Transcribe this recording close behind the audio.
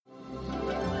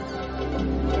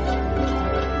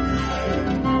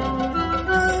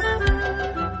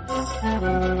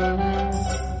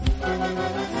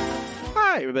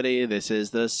everybody. This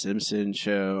is The Simpsons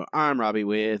Show. I'm Robbie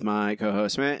with my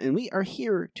co-host Matt, and we are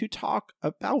here to talk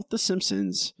about The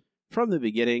Simpsons from the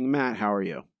beginning. Matt, how are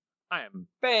you? I am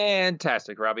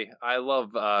fantastic, Robbie. I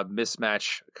love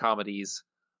mismatch comedies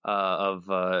of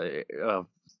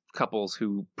couples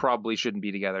who probably shouldn't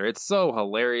be together. It's so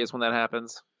hilarious when that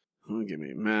happens. Don't get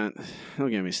me, Matt. Don't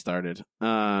get me started.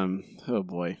 Oh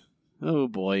boy.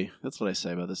 That's what I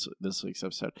say about this week's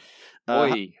episode.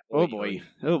 Boy.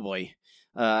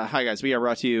 Hi guys, we are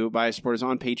brought to you by supporters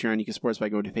on Patreon. You can support us by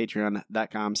going to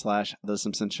patreon.com/The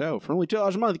Simpsons Show. For only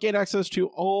 $2 a month, get access to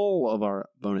all of our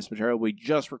bonus material. We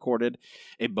just recorded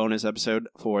a bonus episode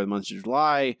for the month of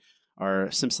July, our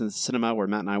Simpsons Cinema, where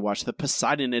Matt and I watched The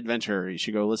Poseidon Adventure. You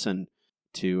should go listen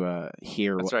to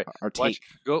hear our take.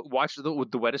 Go watch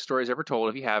the wettest stories ever told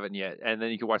if you haven't yet, and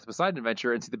then you can watch The Poseidon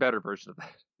Adventure and see the better version of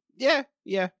that.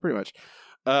 Yeah, pretty much.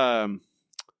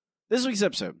 This week's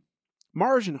episode,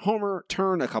 Marge and Homer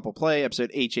Turn a Couple Play,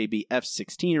 episode HABF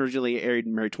 16, originally aired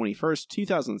May 21st,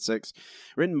 2006,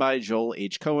 written by Joel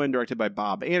H. Cohen, directed by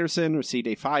Bob Anderson, received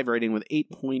a 5 rating with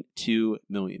 8.2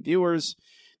 million viewers.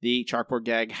 The chalkboard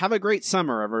gag, have a great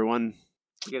summer, everyone.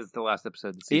 Because it's the last episode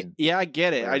of the season. Yeah, I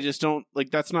get it. I just don't,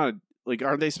 that's not,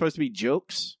 aren't they supposed to be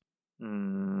jokes?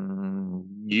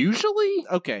 Usually?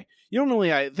 Okay.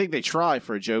 Normally, I think they try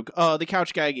for a joke. The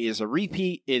couch gag is a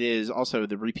repeat. It is also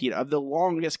the repeat of the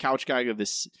longest couch gag of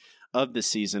this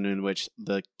season, in which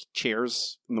the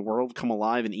chairs in the world come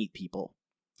alive and eat people.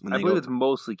 And I believe it's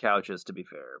mostly couches, to be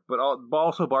fair, but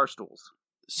also bar stools.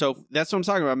 So that's what I'm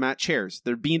talking about, Matt. Chairs.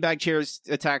 They're beanbag chairs,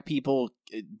 attack people,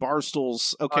 bar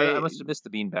stools. Okay. I must have missed the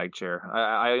beanbag chair.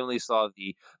 I only saw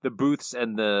the booths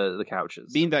and the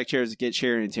couches. Beanbag chairs get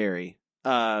Sharon and Terry.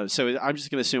 So I'm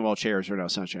just going to assume all chairs are now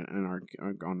sunshine and are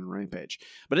on a rampage.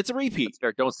 But it's a repeat.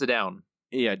 Fair. Don't sit down.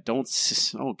 Yeah,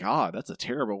 oh God, that's a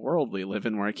terrible world we live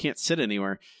in where I can't sit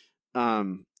anywhere.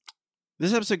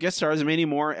 This episode guest stars Mandy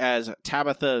Moore as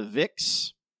Tabitha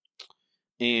Vicks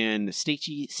and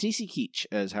Stacey Keach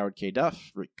as Howard K.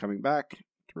 Duff, coming back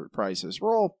to reprise his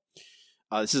role.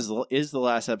 This is the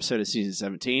last episode of season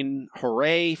 17.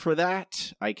 Hooray for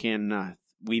that!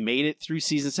 We made it through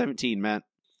season 17, Matt.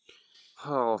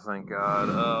 Oh, thank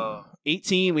God.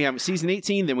 18, we have season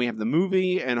 18, then we have the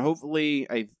movie, and hopefully,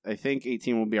 I think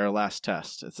 18 will be our last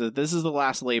test. This is the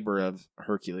last labor of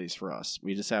Hercules for us.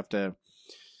 We just have to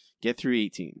get through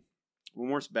 18. One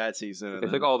more bad season. They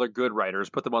took all their good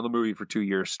writers, put them on the movie for 2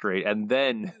 years straight, and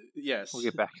then we'll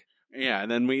get back. Yeah,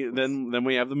 and then we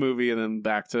have the movie, and then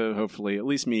back to hopefully at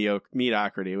least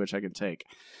mediocrity, which I can take.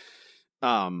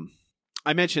 I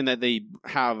mentioned that they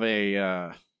have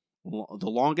the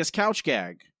longest couch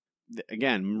gag.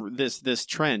 Again, this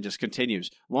trend just continues.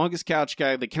 Longest couch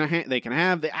gag they can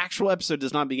have. The actual episode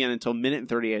does not begin until 1 minute and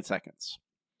 38 seconds.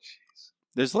 Jeez.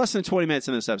 There's less than 20 minutes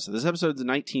in this episode. This episode's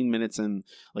 19 minutes and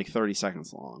 30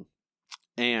 seconds long.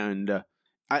 And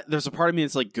there's a part of me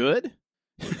that's good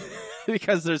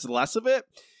because there's less of it,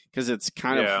 because it's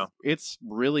it's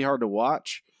really hard to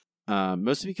watch.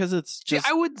 Mostly because it's just...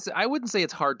 I wouldn't say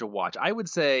it's hard to watch. I would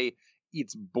say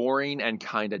it's boring and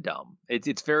kind of dumb.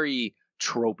 It's very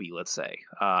tropey, let's say.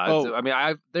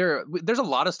 There's a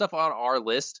lot of stuff on our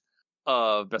list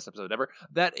of best episode ever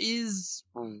that is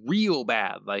real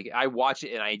bad. I watch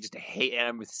it and I just hate, and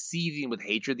I'm seething with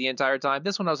hatred the entire time.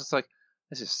 This one I was just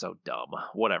this is so dumb.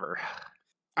 Whatever.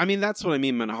 I mean, that's what I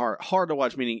mean, man. Hard to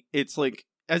watch, meaning it's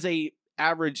as a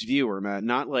average viewer, man,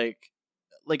 not a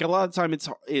lot of time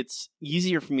it's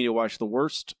easier for me to watch the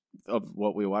worst of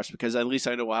what we watch, because at least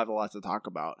I know we'll have a lot to talk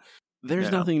about.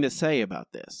 There's nothing to say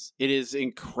about this. It is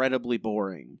incredibly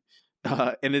boring.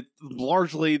 And it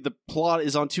largely, the plot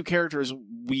is on two characters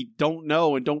we don't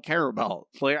know and don't care about.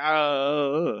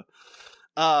 So,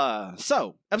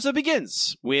 episode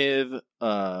begins with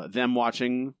them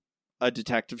watching a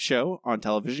detective show on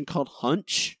television called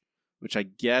Hunch, which I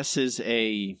guess is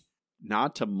a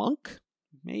nod to Monk,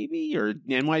 maybe, or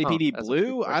NYPD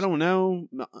Blue. I don't know.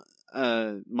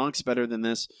 Monk's better than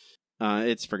this.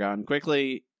 It's forgotten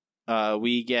quickly.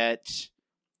 We get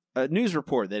a news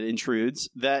report that intrudes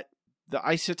that the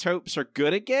isotopes are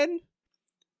good again,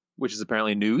 which is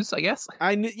apparently news, I guess.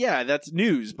 Yeah, that's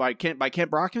news by Kent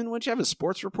Brockman. Wouldn't you have a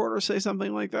sports reporter say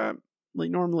something like that?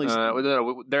 Normally,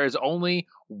 there is only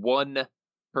one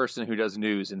person who does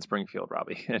news in Springfield,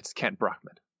 Robbie, and it's Kent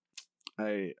Brockman.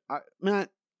 Matt,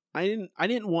 I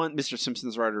didn't want Mr.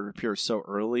 Simpson's writer to appear so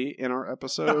early in our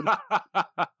episode.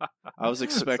 I was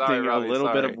expecting a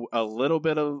little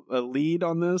bit of a lead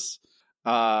on this.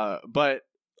 But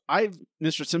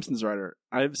Mr. Simpson's writer,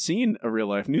 I've seen a real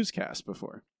life newscast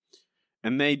before,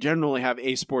 and they generally have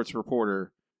a sports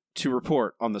reporter to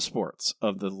report on the sports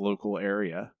of the local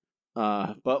area.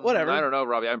 But whatever. I don't know,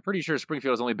 Robbie. I'm pretty sure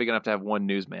Springfield is only big enough to have one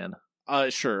newsman.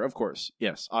 Sure, of course.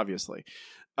 Yes, obviously.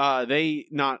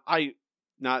 It's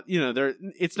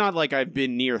not like I've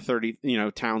been near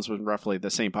 30, towns with roughly the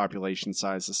same population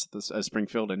size as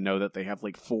Springfield and know that they have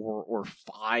like 4 or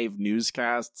 5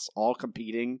 newscasts all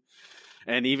competing.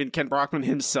 And even Ken Brockman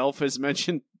himself has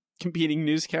mentioned competing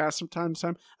newscasts from time to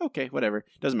time. Okay, whatever.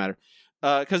 Doesn't matter.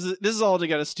 Because this is all to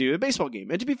get us to a baseball game.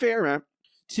 And to be fair, man,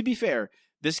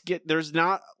 there's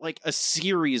not like a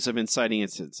series of inciting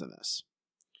incidents in this.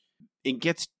 It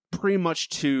gets pretty much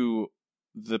to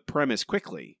the premise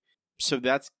quickly. So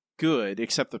that's good,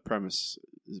 except the premise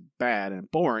is bad and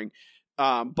boring.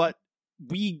 But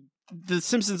the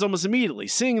Simpsons almost immediately,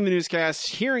 seeing the newscast,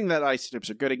 hearing that Isotopes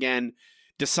are good again,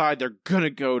 decide they're going to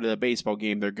go to the baseball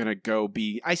game. They're going to go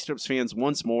be Isotopes fans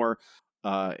once more.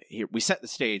 Here we set the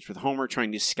stage with Homer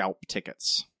trying to scalp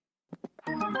tickets.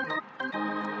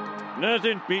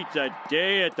 Nothing beats a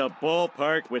day at the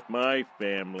ballpark with my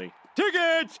family.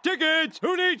 Tickets! Tickets!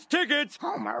 Who needs tickets?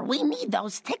 Homer, we need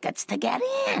those tickets to get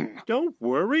in. Don't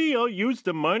worry, I'll use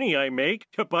the money I make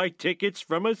to buy tickets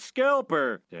from a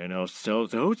scalper. Then I'll sell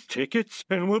those tickets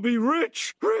and we'll be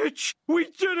rich! Rich! We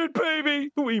did it,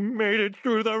 baby! We made it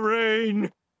through the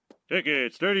rain!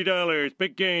 Tickets, $30,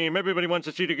 big game. Everybody wants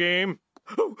to see the game.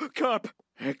 Oh, cop!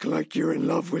 Act like you're in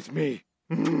love with me.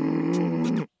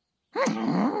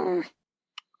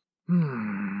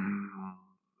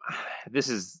 This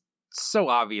is so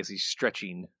obviously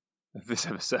stretching this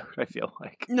episode, I feel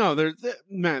like. No,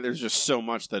 there's just so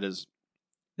much that is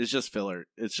just filler.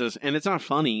 It's just, and it's not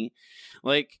funny.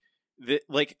 Like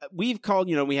we've called,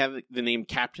 we have the name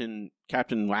Captain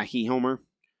Wacky Homer.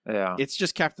 Yeah. It's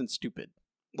just Captain Stupid.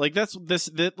 Like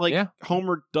yeah.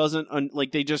 Homer doesn't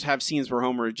they just have scenes where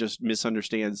Homer just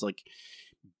misunderstands like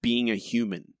being a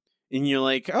human. And you're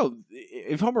like, oh,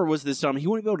 if Homer was this dumb, he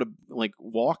wouldn't be able to like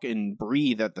walk and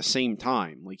breathe at the same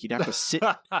time. Like he'd have to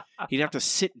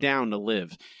sit, down to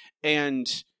live, and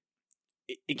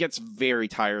it gets very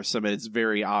tiresome. And it's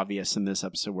very obvious in this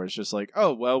episode where it's just like,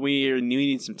 oh, well, we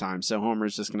need some time, so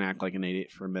Homer's just gonna act like an idiot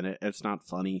for a minute. It's not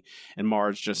funny, and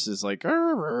Marge just is like,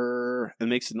 and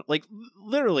makes it like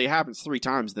literally happens 3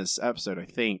 times this episode, I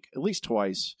think, at least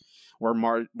twice. Where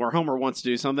Homer wants to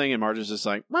do something and Marge is just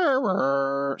like,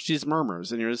 she just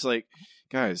murmurs, and you're just like,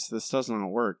 guys, this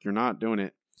doesn't work. You're not doing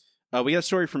it. We got a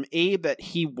story from Abe that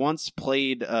he once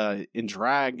played in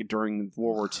drag during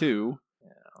World War II,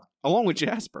 along with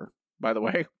Jasper, by the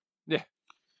way. Yeah,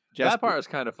 Jasper, that part is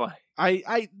kind of funny.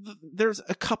 There's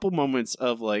a couple moments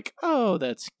of like, oh,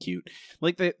 that's cute,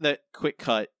 like that quick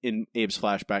cut in Abe's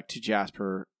flashback to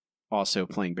Jasper also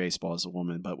playing baseball as a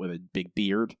woman, but with a big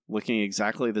beard, looking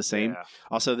exactly the same. Yeah.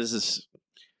 Also, this is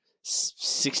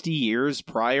 60 years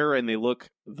prior, and they look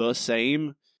the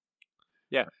same.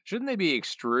 Yeah, shouldn't they be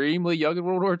extremely young in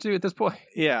World War II at this point?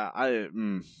 Yeah.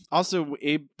 Also,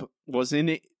 Abe was in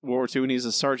World War II, and he's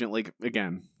a sergeant. Like,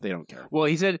 again, they don't care. Well,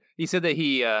 he said that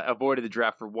he avoided the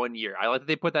draft for 1 year. I like that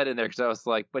they put that in there because I was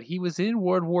like, but he was in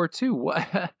World War II. What?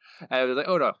 And I was like,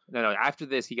 oh no. After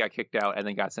this, he got kicked out and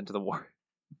then got sent to the war.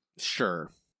 Sure.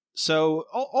 So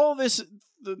all this,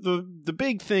 the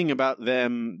big thing about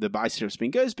them, the Isotopes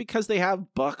being good, is because they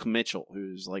have Buck Mitchell,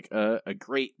 who's like a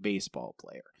great baseball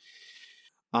player.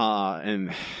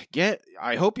 And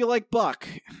I hope you like Buck,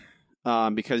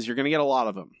 because you're gonna get a lot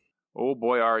of them. Oh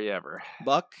boy, are you ever!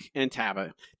 Buck and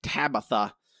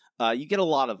Tabitha, you get a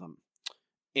lot of them,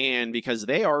 and because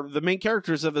they are the main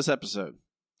characters of this episode,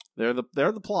 they're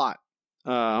the plot.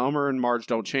 Homer and Marge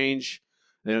don't change.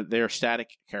 They're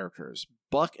static characters.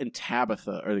 Buck and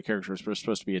Tabitha are the characters we're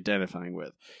supposed to be identifying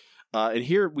with. And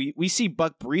here we see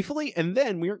Buck briefly, and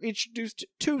then we're introduced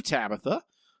to Tabitha,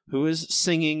 who is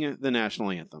singing the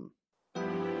national anthem.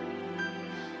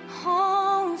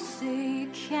 Oh, say,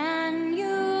 can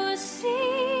you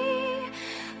see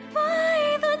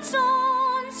by the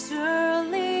dawn's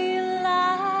early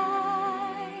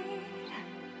light?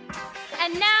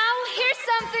 And now, here's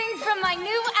something from my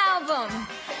new album.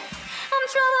 I'm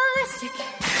troubleistic.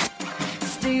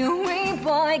 Stay away,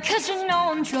 boy, 'cause you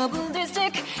know I'm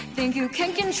troubleistic. Think you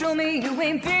can control me, you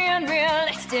ain't being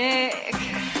realistic.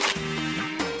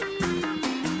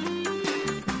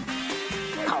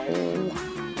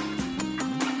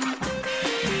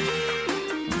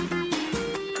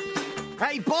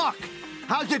 Hey, Buck,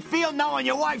 how's it feel knowing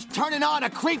your wife's turning on a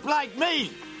creep like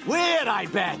me? Weird, I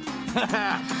bet.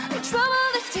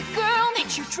 Troubleistic girl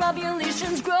makes your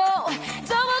troublulations grow.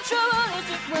 Double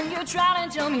troubleistic when you try to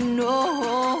tell me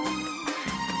no.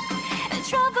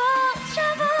 Trouble,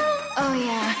 oh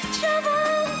yeah,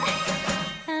 trouble.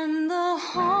 And the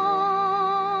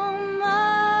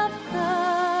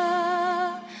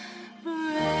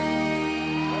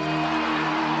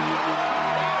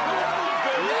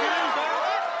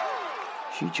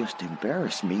She just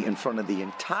embarrassed me in front of the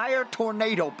entire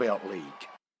Tornado Belt League.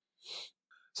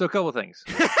 So a couple of things.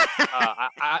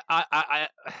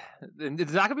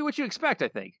 It's not gonna be what you expect, I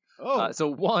think.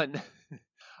 So one,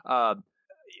 I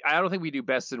don't think we do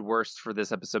best and worst for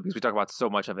this episode because we talk about so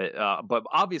much of it. But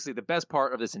obviously, the best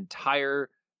part of this entire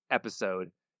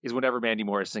episode is whenever Mandy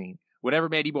Moore is singing. Whenever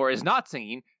Mandy Moore is not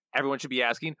singing, everyone should be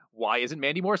asking, why isn't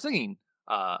Mandy Moore singing?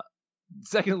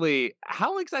 Secondly,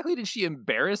 how exactly did she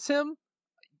embarrass him?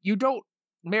 You don't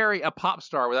marry a pop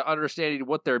star without understanding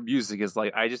what their music is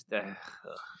like. I just...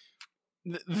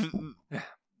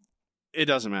 It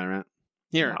doesn't matter, man.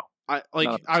 Here, no. I'm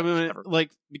gonna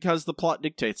like because the plot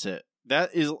dictates it.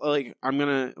 That is like I'm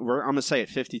gonna say it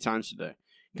 50 times today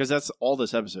because that's all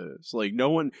this episode is. Like no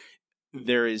one,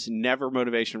 there is never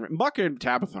motivation. Buck and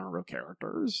Tabitha are real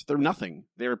characters. They're nothing.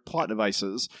 They're plot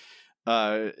devices.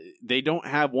 They don't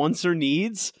have wants or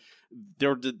needs.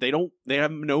 They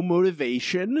have no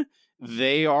motivation.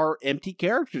 They are empty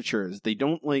caricatures. They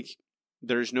don't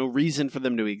there's no reason for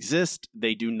them to exist.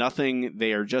 They do nothing.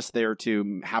 They are just there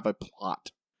to have a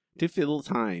plot, to fill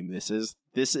time. This is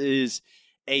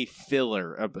a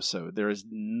filler episode. There is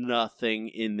nothing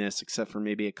in this except for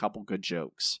maybe a couple good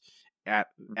jokes at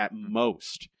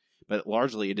most. But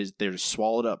largely they're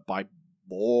swallowed up by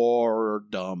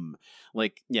boredom.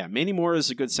 Mandy Moore is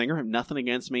a good singer. I have nothing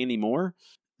against Mandy Moore.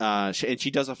 And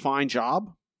she does a fine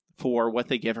job for what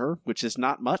they give her, which is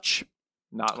not much.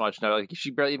 Not much. No, she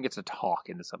barely even gets to talk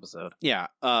in this episode. Yeah.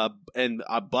 And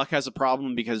Buck has a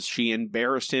problem because she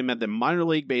embarrassed him at the minor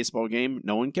league baseball game.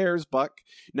 No one cares, Buck.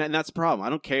 And that's the problem.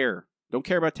 I don't care. Don't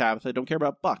care about Tabitha. Don't care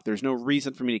about Buck. There's no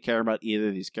reason for me to care about either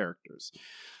of these characters.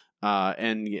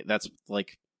 And that's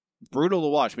brutal to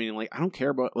watch. Meaning I don't care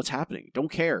about what's happening.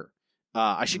 Don't care.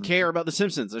 I should care about The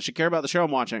Simpsons. I should care about the show I'm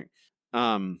watching.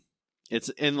 The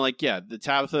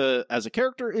Tabitha as a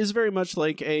character is very much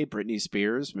like a Britney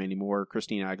Spears, Mandy Moore,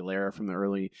 Christina Aguilera from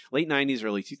the late 90s,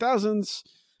 early 2000s,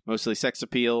 mostly sex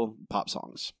appeal, pop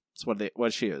songs. That's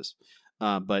what she is.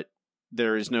 But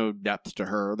there is no depth to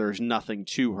her. There's nothing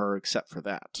to her except for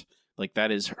that.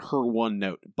 That is her one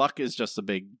note. Buck is just a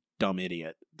big dumb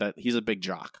idiot. That he's a big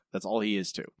jock. That's all he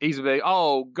is too. He's a big,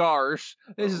 oh gosh,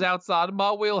 this is outside of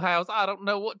my wheelhouse. I don't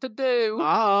know what to do.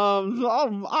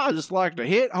 I just like to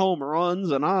hit home runs,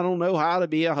 and I don't know how to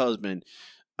be a husband.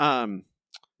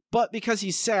 But because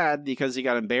he's sad, because he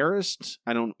got embarrassed.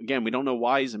 We don't know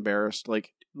why he's embarrassed. Matt,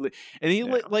 you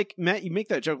make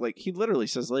that joke. He literally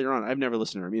says later on, "I've never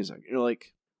listened to her music." You're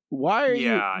like, why are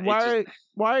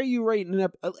you rating it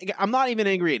up? I'm not even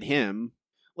angry at him.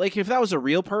 If that was a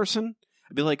real person,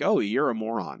 I'd be like, oh, you're a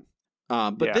moron.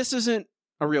 But this isn't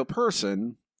a real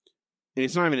person, and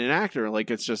it's not even an actor.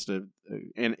 It's just an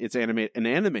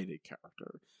animated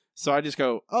character. So I just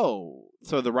go, oh,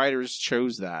 so the writers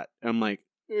chose that. And I'm like,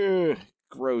 ugh,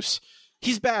 gross.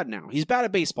 He's bad now. He's bad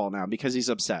at baseball now because he's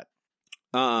upset.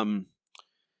 Well,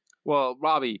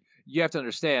 Robbie, you have to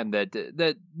understand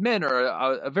that men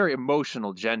are a very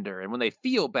emotional gender, and when they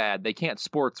feel bad, they can't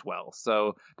sports well.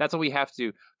 So that's why we have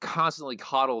to constantly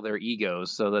coddle their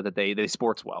egos so that they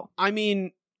sports well. I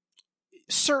mean,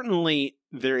 certainly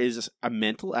there is a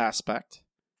mental aspect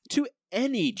to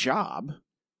any job,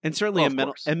 and certainly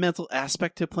a mental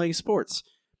aspect to playing sports.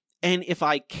 And if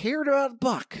I cared about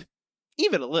Buck,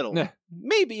 even a little,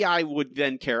 maybe I would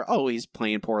then care, oh, he's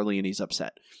playing poorly and he's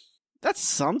upset. That's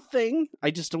something. I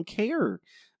just don't care.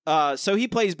 So he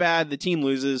plays bad. The team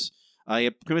loses. He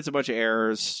commits a bunch of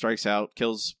errors, strikes out,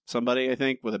 kills somebody, I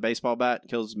think, with a baseball bat,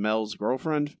 kills Mel's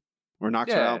girlfriend, or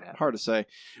knocks her out. Hard to say.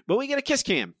 But we get a kiss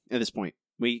cam at this point.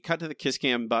 We cut to the kiss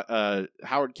cam.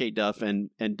 Howard K. Duff and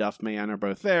Duffman are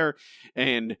both there,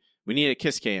 and we need a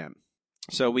kiss cam.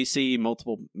 So we see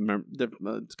multiple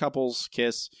couples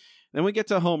kiss. Then we get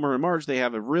to Homer and Marge. They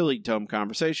have a really dumb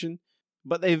conversation,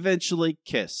 but they eventually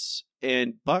kiss.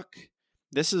 And Buck,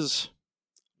 this is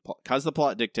because the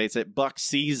plot dictates it, Buck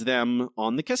sees them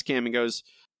on the kiss cam and goes,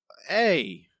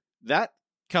 hey, that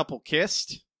couple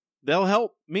kissed. They'll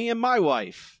help me and my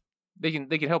wife. They can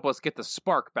help us get the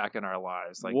spark back in our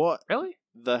lives. What? Really?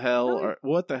 The hell? Really?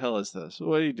 What the hell is this?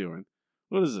 What are you doing?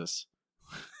 What is this?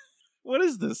 What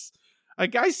is this? A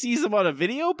guy sees him on a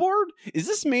video board? Is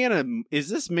this man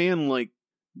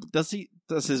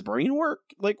does his brain work?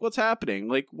 What's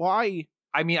happening? Why?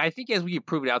 I mean, I think as we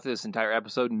proved out through this entire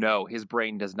episode, no, his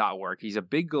brain does not work. He's a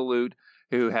big galoot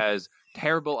who has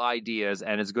terrible ideas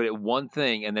and is good at one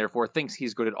thing and therefore thinks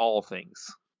he's good at all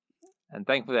things. And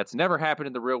thankfully that's never happened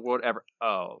in the real world ever.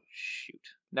 Oh, shoot.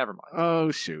 Never mind.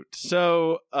 Oh, shoot.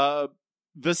 So,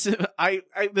 this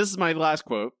is my last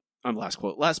quote. Last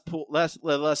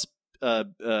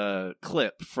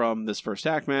clip from this first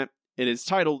act, Matt. It is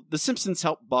titled The Simpsons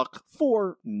Help Buck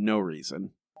for No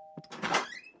Reason.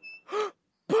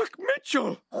 Buck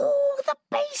Mitchell! Oh, the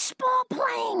baseball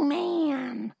playing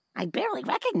man. I barely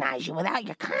recognize you without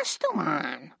your costume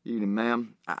on. Evening,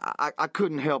 ma'am. I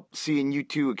couldn't help seeing you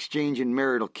two exchanging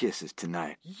marital kisses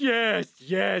tonight. Yes,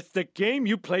 the game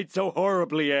you played so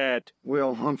horribly at.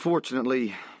 Well,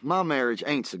 unfortunately, my marriage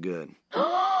ain't so good.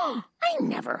 I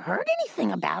never heard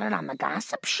anything about it on the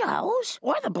gossip shows,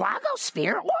 or the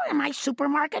blogosphere, or in my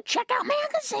supermarket checkout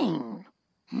magazine.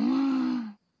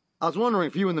 I was wondering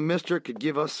if you and the mister could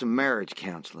give us some marriage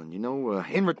counseling. You know,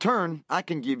 in return, I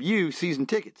can give you season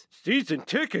tickets. Season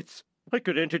tickets? I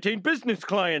could entertain business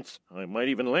clients. I might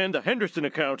even land the Henderson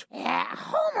account.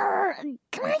 Homer,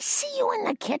 can I see you in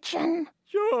the kitchen?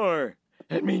 Sure.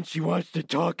 That means she wants to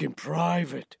talk in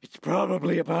private. It's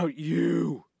probably about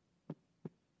you.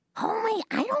 Homie,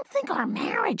 I don't think our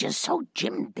marriage is so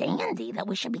Jim-dandy that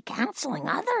we should be counseling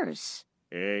others.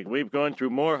 Hey, we've gone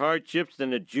through more hardships than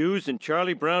the Jews and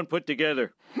Charlie Brown put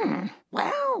together.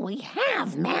 Well, we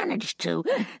have managed to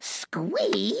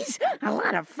squeeze a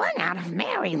lot of fun out of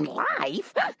married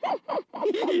life.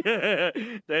 Yeah,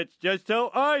 that's just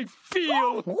how I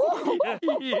feel.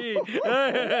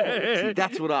 See,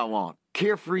 that's what I want.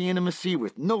 Carefree intimacy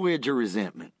with no edge or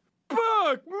resentment.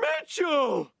 Buck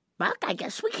Mitchell! Buck, I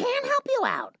guess we can help you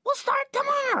out. We'll start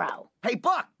tomorrow. Hey,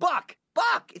 Buck!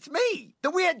 Buck, it's me,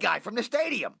 the weird guy from the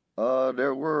stadium.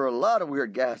 There were a lot of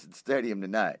weird guys at the stadium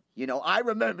tonight. You know, I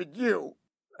remembered you.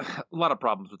 A lot of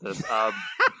problems with this.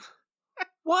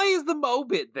 Why is the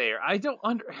Mobit there? I don't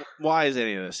Why is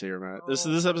any of this here, Matt? This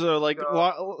episode, like,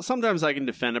 sometimes I can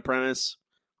defend a premise.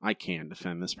 I can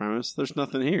defend this premise. There's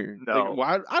nothing here. No. Like,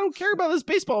 why? I don't care about this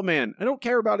baseball man. I don't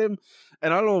care about him,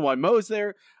 and I don't know why Mo's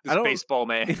there. Baseball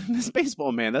man. This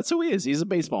baseball man. That's who he is. He's a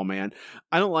baseball man.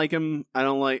 I don't like him.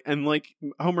 And like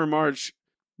Homer and Marge,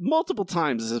 multiple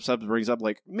times this episode brings up,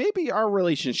 like, maybe our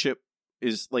relationship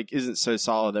isn't so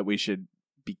solid that we should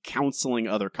be counseling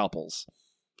other couples.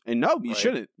 And no, you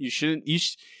shouldn't. You shouldn't.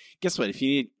 Guess what? If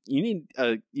you need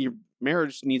your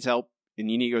marriage needs help and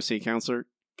you need to go see a counselor,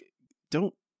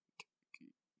 don't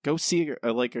go see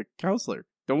a counselor.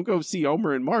 Don't go see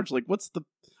Homer and Marge. Like, what's the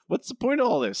point of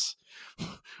all this?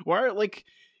 Why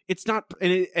it's not,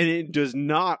 and it does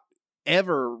not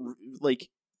ever, like,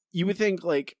 you would think,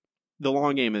 like, the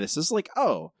long game of this is like,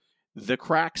 oh, the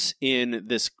cracks in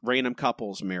this random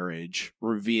couple's marriage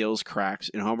reveals cracks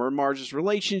in Homer and Marge's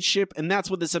relationship, and that's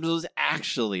what this episode is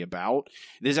actually about.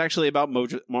 It is actually about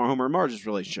Homer and Marge's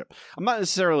relationship. I'm not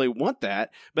necessarily want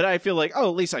that, but I feel like, oh,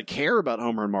 at least I care about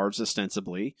Homer and Marge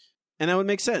ostensibly, and that would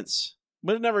make sense.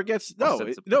 But it never gets...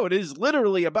 it is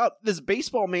literally about this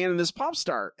baseball man and this pop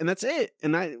star, and that's it.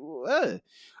 And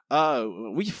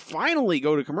we finally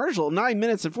go to commercial, 9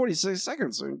 minutes and 46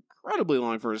 seconds. Incredibly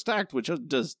long first act, which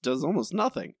does almost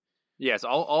nothing. Yes,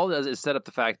 all it does is set up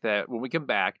the fact that when we come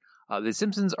back, the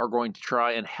Simpsons are going to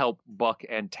try and help Buck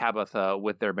and Tabitha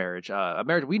with their marriage. A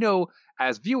marriage we know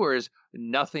as viewers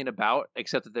nothing about,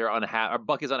 except that they're unhappy.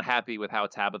 Buck is unhappy with how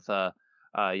Tabitha,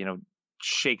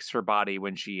 shakes her body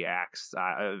when she acts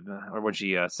or when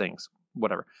she sings,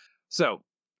 whatever. So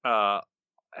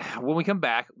when we come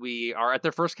back, we are at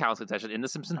their first counseling session in the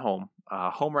Simpson home.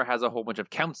 Homer has a whole bunch of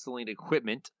counseling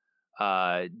equipment,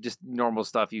 just normal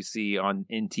stuff you see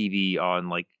in TV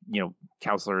on,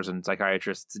 counselors and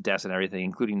psychiatrists' desks and everything,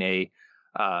 including a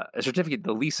certificate.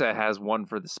 Lisa has one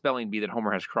for the spelling bee that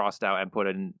Homer has crossed out and put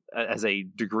in as a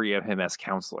degree of him as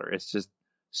counselor. It's just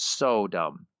so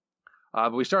dumb.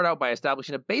 But we start out by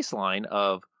establishing a baseline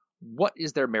of what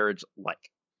is their marriage like.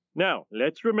 Now,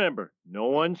 let's remember, no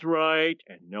one's right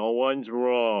and no one's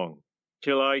wrong.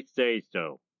 Till I say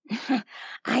so.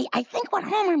 I think what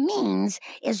Homer means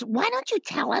is, why don't you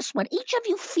tell us what each of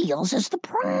you feels is the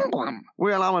problem?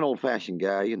 Well, I'm an old-fashioned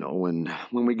guy, you know, and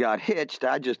when we got hitched,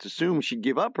 I just assumed she'd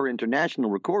give up her international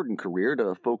recording career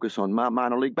to focus on my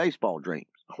minor league baseball dreams.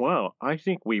 Well, I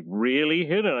think we really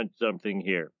hit on something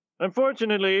here.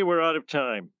 Unfortunately, we're out of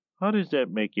time. How does that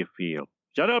make you feel?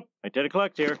 Shut up! My 10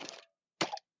 o'clock's here.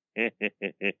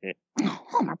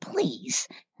 Homer, please.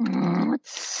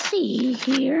 Let's see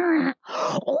here.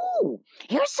 Oh,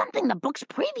 here's something the book's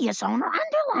previous owner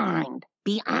underlined.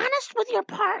 Be honest with your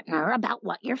partner about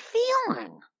what you're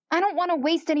feeling. I don't want to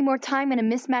waste any more time in a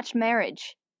mismatched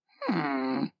marriage.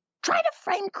 Try to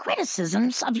frame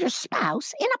criticisms of your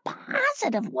spouse in a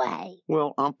positive way.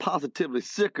 Well, I'm positively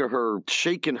sick of her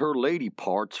shaking her lady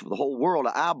parts for the whole world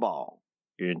to eyeball.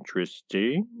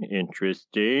 Interesting.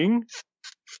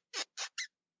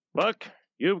 Buck,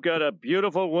 you've got a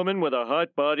beautiful woman with a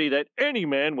hot body that any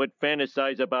man would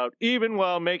fantasize about, even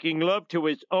while making love to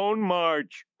his own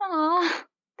Marge. Aw,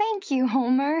 Thank you,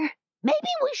 Homer. Maybe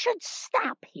we should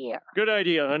stop here. Good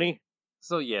idea, honey.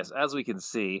 So yes, as we can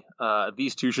see,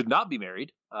 these two should not be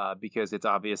married because it's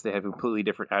obvious they have completely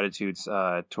different attitudes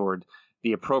toward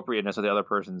the appropriateness of the other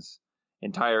person's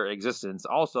entire existence.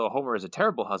 Also, Homer is a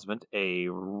terrible husband, a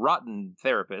rotten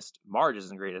therapist. Marge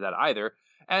isn't great at that either.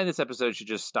 And this episode should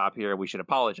just stop here and we should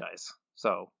apologize.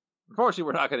 So, unfortunately,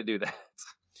 we're not going to do that.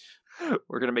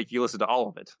 We're going to make you listen to all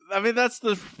of it. I mean, that's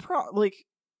the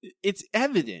it's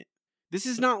evident. This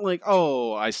is not like,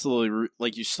 oh,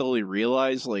 you slowly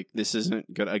realize, like, this isn't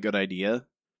a good idea.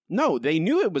 No, they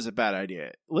knew it was a bad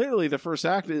idea. Literally, the first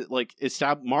act,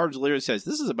 Marge literally says,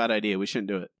 this is a bad idea, we shouldn't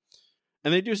do it.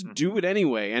 And they just do it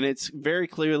anyway, and it's very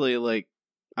clearly, like,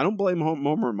 I don't blame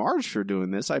Homer and Marge for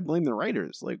doing this, I blame the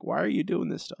writers. Like, why are you doing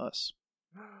this to us?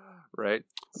 Right?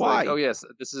 It's why? Like, oh, yes,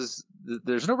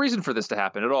 there's no reason for this to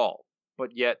happen at all.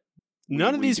 But yet,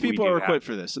 None of these people are equipped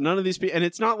for this. None of these people, and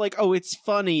it's not like, oh, it's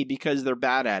funny because they're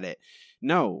bad at it.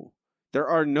 No, there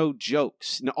are no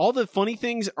jokes. Now, all the funny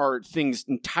things are things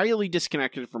entirely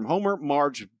disconnected from Homer,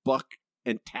 Marge, Buck,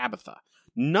 and Tabitha.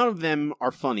 None of them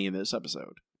are funny in this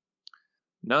episode.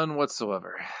 None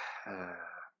whatsoever.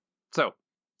 So,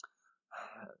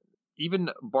 even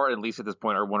Bart and Lisa at this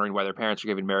point are wondering why their parents are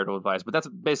giving marital advice, but that's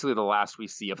basically the last we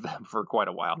see of them for quite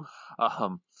a while.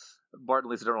 Bart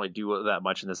and Lisa don't really do that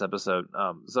much in this episode.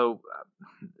 So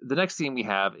the next scene we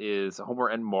have is Homer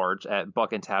and Marge at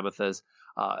Buck and Tabitha's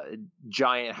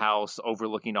giant house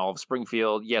overlooking all of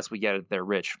Springfield. Yes, we get it. They're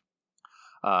rich.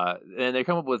 And they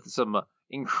come up with some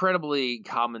incredibly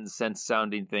common sense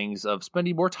sounding things of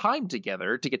spending more time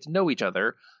together to get to know each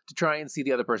other, to try and see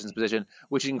the other person's position,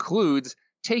 which includes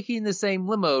taking the same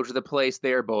limo to the place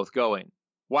they are both going.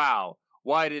 Wow.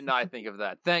 Why didn't I think of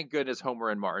that? Thank goodness Homer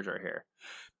and Marge are here.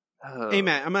 Hey,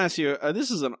 Matt, I'm going to ask you,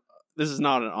 this is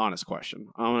not an honest question.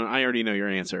 I already know your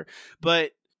answer.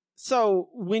 But, so,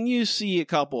 when you see a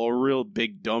couple of real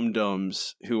big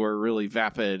dum-dums who are really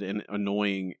vapid and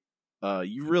annoying,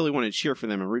 you really want to cheer for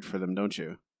them and root for them, don't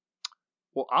you?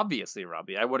 Well, obviously,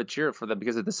 Robbie, I want to cheer for them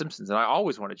because of The Simpsons, and I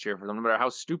always want to cheer for them no matter how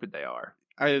stupid they are.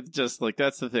 I just, like,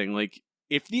 that's the thing. Like,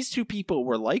 if these two people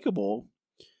were likable,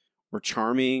 were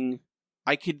charming,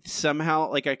 I could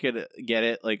somehow, like, I could get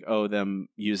it, like, oh, them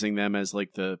using them as,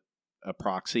 like, a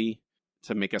proxy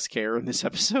to make us care in this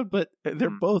episode, but they're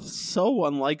both so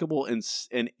unlikable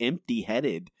and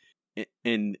empty-headed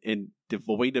and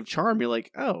devoid of charm. You're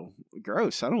like, oh,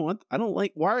 gross. I don't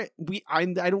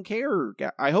care.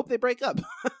 I hope they break up.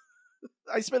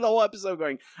 I spent the whole episode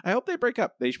going, I hope they break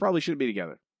up. They probably shouldn't be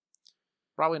together.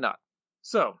 Probably not.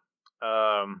 So,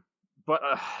 but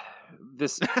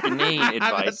this inane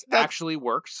advice actually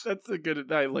works. That's a good.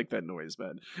 I like that noise,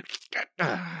 man.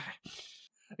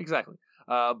 Exactly.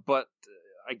 But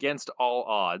against all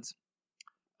odds,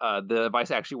 the advice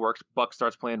actually works. Buck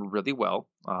starts playing really well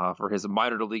for his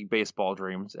minor league baseball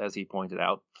dreams, as he pointed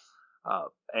out.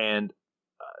 And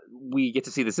we get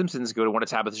to see the Simpsons go to one of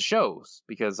Tabitha's shows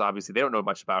because obviously they don't know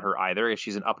much about her either.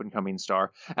 She's an up-and-coming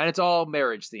star. And it's all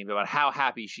marriage themed about how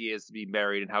happy she is to be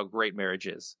married and how great marriage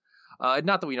is.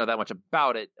 Not that we know that much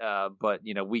about it, but,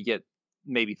 you know, we get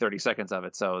maybe 30 seconds of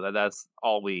it. So that's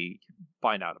all we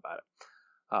find out about it.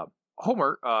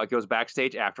 Homer goes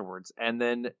backstage afterwards, and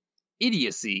then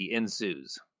idiocy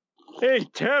ensues. Hey,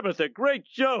 Tabitha, great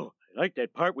show. I like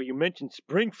that part where you mentioned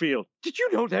Springfield. Did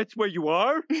you know that's where you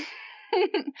are?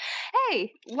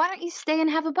 Hey, why don't you stay and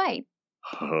have a bite?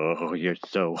 Oh, you're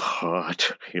so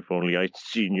hot. If only I'd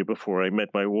seen you before I met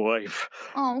my wife.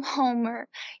 Oh, Homer,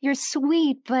 you're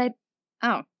sweet, but...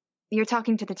 Oh, you're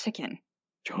talking to the chicken.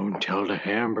 Don't tell the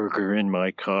hamburger in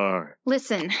my car.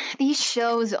 Listen, these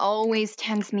shows always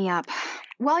tense me up.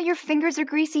 While your fingers are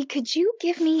greasy, could you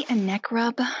give me a neck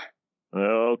rub?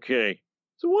 Okay.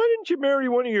 So why didn't you marry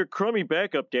one of your crummy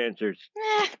backup dancers?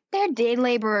 They're day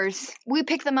laborers. We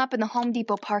pick them up in the Home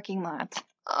Depot parking lot.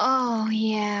 Oh,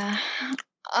 yeah.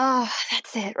 Oh,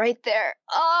 that's it, right there.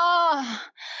 Oh,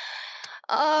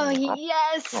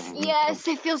 yes,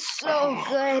 it feels so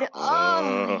good.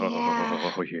 Oh,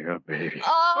 yeah. Oh, yeah, baby.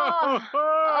 Oh,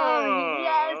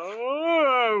 yes.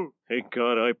 Oh, thank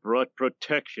God I brought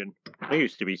protection. I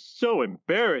used to be so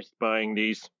embarrassed buying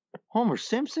these. Homer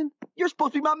Simpson? You're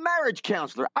supposed to be my marriage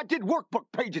counselor. I did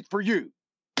workbook pages for you.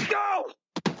 Go!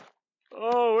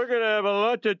 Oh, we're going to have a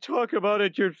lot to talk about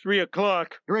at your 3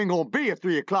 o'clock. There ain't gonna be a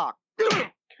 3 o'clock.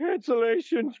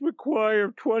 Cancellations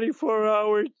require 24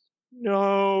 hours.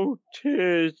 No,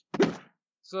 tis.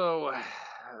 So,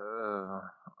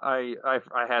 I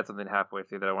had something halfway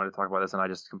through that I wanted to talk about this, and I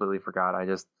just completely forgot.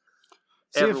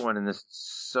 Everyone in this is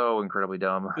so incredibly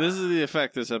dumb. This is the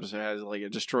effect this episode has. Like,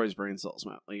 it destroys brain cells,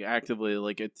 man. Like, actively,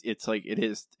 like it's like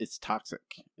it's toxic.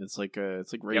 It's like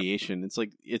radiation. Yep.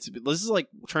 This is like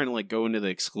trying to like go into the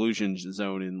exclusion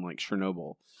zone in like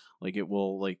Chernobyl. Like, it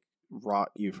will like rot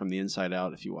you from the inside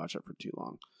out if you watch it for too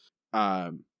long.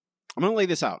 I'm gonna lay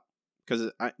this out because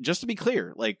just to be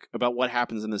clear, like about what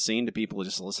happens in the scene to people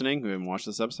just listening who haven't watched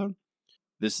this episode.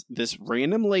 This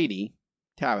random lady,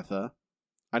 Tabitha.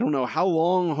 I don't know how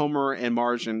long Homer and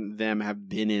Marge and them have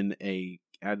been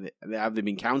have they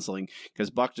been counseling, because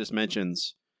Buck just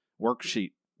mentions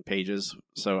worksheet pages,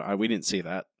 so we didn't see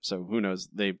that. So who knows?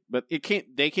 They can't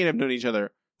have known each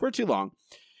other for too long.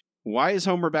 Why is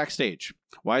Homer backstage?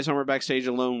 Why is Homer backstage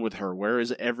alone with her? Where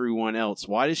is everyone else?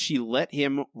 Why does she let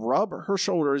him rub her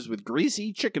shoulders with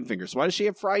greasy chicken fingers? Why does she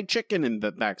have fried chicken in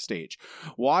the backstage?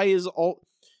 Why is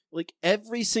like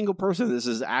every single person in this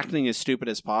is acting as stupid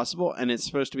as possible, and it's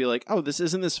supposed to be like, oh,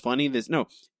 isn't this funny?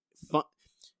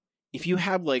 If you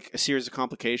have like a series of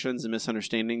complications and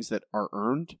misunderstandings that are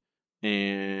earned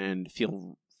and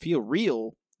feel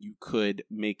real, you could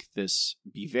make this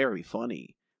be very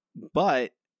funny.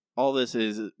 But all this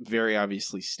is very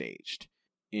obviously staged,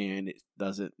 and it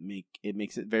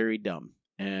makes it very dumb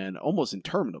and almost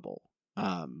interminable.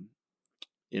 And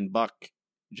Buck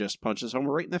just punches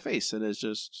Homer right in the face, and it's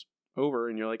just over,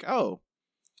 and you're like, oh,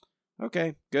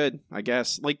 okay, good, I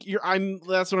guess. Like I'm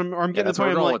getting the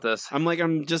point. With this.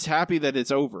 I'm just happy that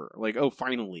it's over. Like, oh,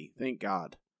 finally, thank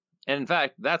God. And in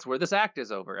fact, that's where this act is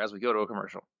over as we go to a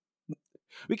commercial.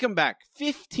 We come back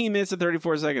 15 minutes and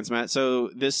 34 seconds, Matt. So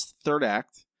this third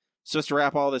act, supposed to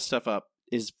wrap all this stuff up,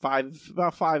 is about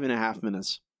 5.5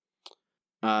 minutes.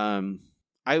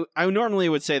 I normally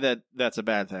would say that that's a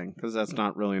bad thing, because that's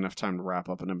not really enough time to wrap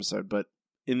up an episode, but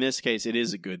in this case, it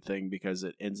is a good thing because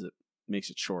it makes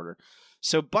it shorter.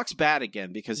 So Buck's bad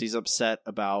again because he's upset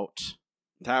about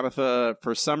Tabitha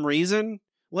for some reason.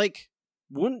 Like,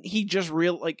 wouldn't he just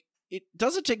it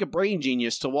doesn't take a brain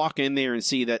genius to walk in there and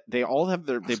see that they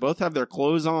both have their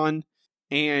clothes on,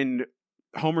 and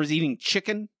Homer's eating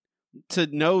chicken, to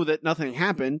know that nothing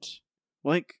happened.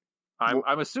 Like,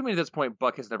 I'm assuming at this point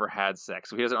Buck has never had sex,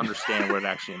 so he doesn't understand what it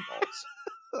actually involves.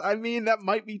 I mean, that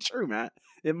might be true, Matt.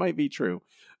 It might be true.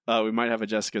 We might have a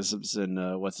Jessica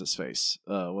Simpson. What's his face?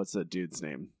 What's that dude's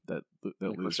name? That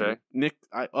loser. Nick.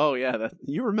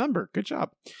 You remember? Good job.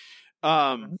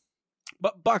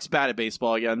 But Buck's bad at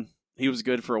baseball again. He was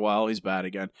good for a while. He's bad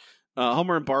again.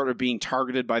 Homer and Bart are being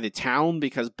targeted by the town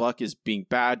because Buck is being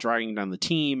bad, dragging down the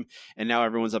team, and now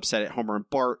everyone's upset at Homer and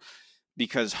Bart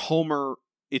because Homer.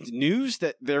 It's news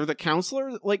that they're the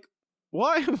counselor. Like,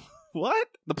 why? What?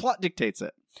 The plot dictates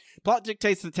it. Plot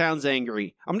dictates the town's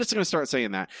angry. I'm just going to start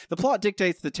saying that. The plot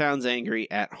dictates the town's angry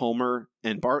at Homer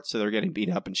and Bart, so they're getting beat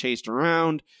up and chased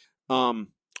around.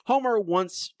 Homer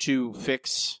wants to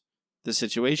fix the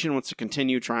situation, wants to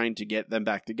continue trying to get them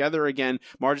back together again.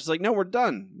 Marge is like, no, we're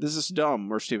done. This is dumb.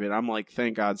 We're stupid. I'm like,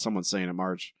 thank God someone's saying it,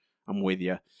 Marge. I'm with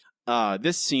you.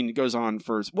 This scene goes on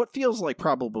for what feels like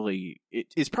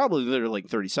it's probably literally like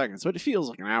 30 seconds, but it feels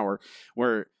like an hour,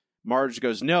 where Marge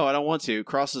goes, no, I don't want to,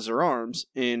 crosses her arms,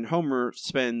 and Homer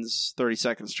spends 30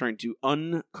 seconds trying to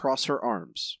uncross her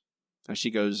arms as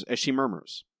she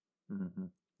murmurs. Mm-hmm.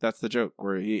 That's the joke,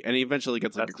 where he eventually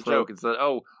gets like That's the joke. It's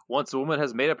that, once a woman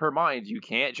has made up her mind, you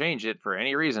can't change it for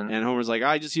any reason. And Homer's like,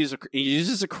 he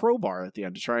uses a crowbar at the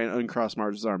end to try and uncross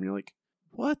Marge's arm. You're like,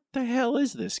 what the hell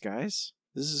is this, guys?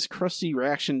 This is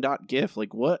CrustyReaction.gif.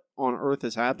 Like, what on earth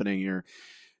is happening here?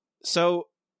 So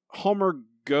Homer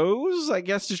goes, I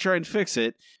guess, to try and fix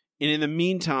it. And in the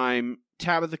meantime,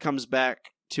 Tabitha comes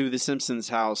back to the Simpsons'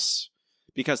 house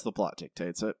because the plot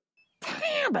dictates it.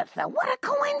 Tabitha, what a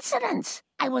coincidence.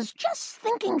 I was just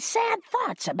thinking sad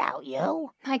thoughts about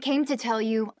you. I came to tell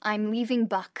you I'm leaving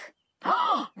Buck.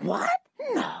 What?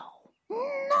 No.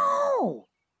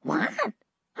 What?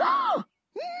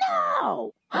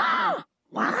 No.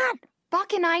 What?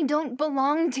 Buck and I don't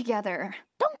belong together.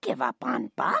 Don't give up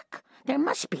on Buck. There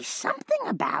must be something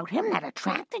about him that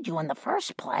attracted you in the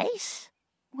first place.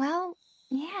 Well,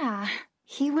 yeah.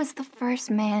 He was the first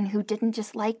man who didn't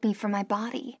just like me for my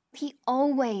body. He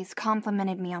always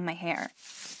complimented me on my hair.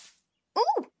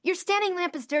 Ooh, your standing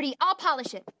lamp is dirty. I'll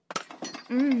polish it.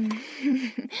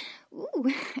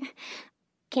 Ooh.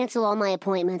 Cancel all my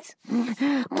appointments.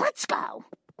 Let's go.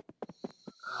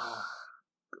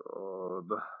 God.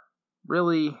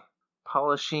 Really?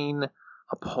 Polishing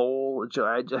a pole?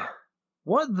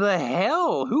 What the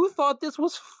hell? Who thought this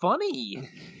was funny?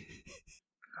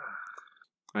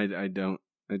 I don't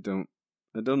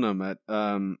know, Matt.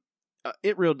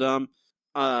 It real dumb.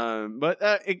 But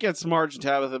it gets Marge and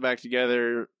Tabitha back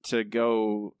together to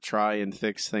go try and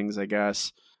fix things, I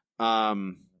guess.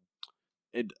 Okay,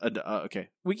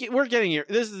 we're getting here.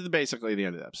 This is basically the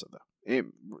end of the episode, though.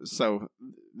 So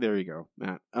there you go,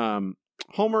 Matt.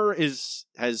 Homer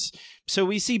so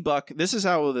we see Buck. This is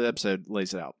how the episode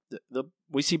lays it out.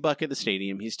 We see Buck at the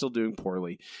stadium. He's still doing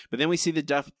poorly, but then we see the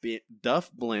Duff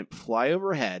blimp fly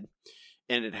overhead.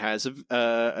 And it has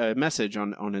a message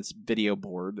on its video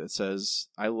board that says,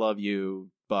 "I love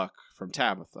you, Buck," from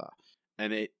Tabitha.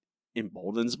 And it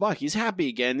emboldens Buck. He's happy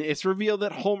again. It's revealed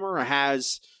that Homer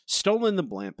has stolen the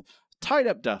blimp, tied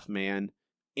up Duffman,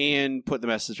 and put the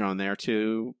message on there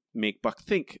to make Buck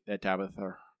think that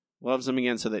Tabitha loves him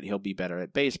again so that he'll be better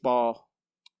at baseball.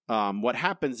 What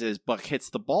happens is Buck hits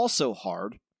the ball so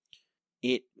hard,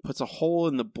 it puts a hole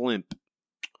in the blimp.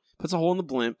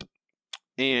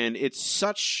 And it's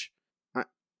such...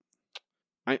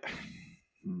 I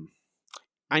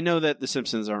know that The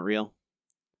Simpsons aren't real.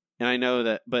 And I know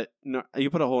that... But no, you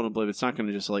put a hole in a blimp, it's not going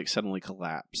to just like suddenly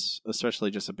collapse.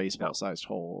 Especially just a baseball-sized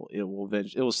hole. It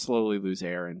will slowly lose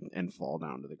air and fall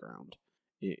down to the ground.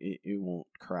 It won't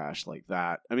crash like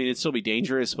that. I mean, it'd still be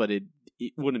dangerous, but it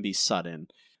wouldn't be sudden.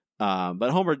 But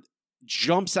Homer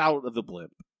jumps out of the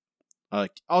blimp.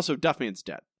 Also, Duffman's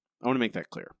dead. I want to make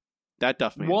that clear. That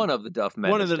Duffman. One of the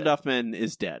Duffmen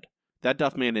is dead. That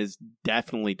Duffman is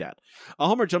definitely dead.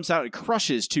 Homer jumps out and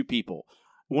crushes two people.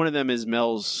 One of them is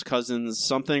Mel's cousin's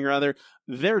something or other.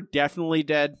 They're definitely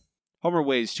dead. Homer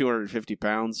weighs 250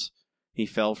 pounds. He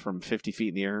fell from 50 feet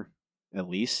in the air, at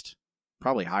least.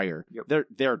 Probably higher. Yep.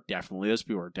 They're definitely, those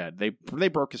people are dead. They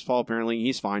broke his fall, apparently.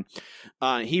 He's fine.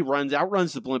 He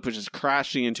outruns the blimp, which is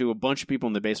crashing into a bunch of people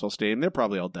in the baseball stadium. They're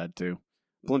probably all dead, too.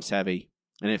 Blimp's heavy,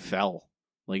 and it fell.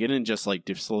 Like, it didn't just, like,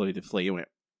 slowly deflate. It went,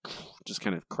 just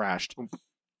kind of crashed.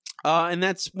 And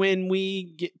that's when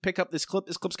we pick up this clip.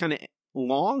 This clip's kind of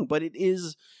long, but it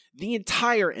is the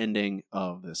entire ending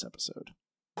of this episode.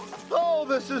 Oh,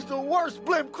 this is the worst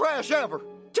blimp crash ever.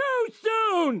 Too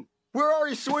soon! Where are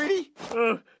you, sweetie?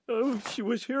 She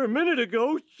was here a minute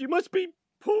ago. She must be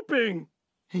pooping.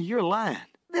 Hey, you're lying.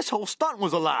 This whole stunt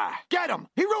was a lie. Get him!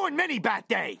 He ruined Mini Bat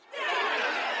Day!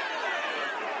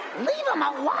 Leave him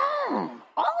alone.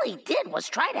 All he did was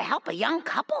try to help a young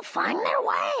couple find their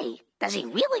way. Does he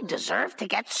really deserve to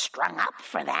get strung up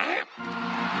for that?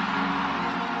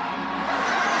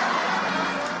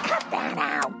 Cut that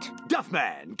out.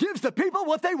 Duffman gives the people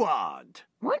what they want.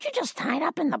 Weren't you just tied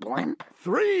up in the blimp?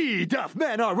 3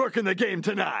 Duffmen are working the game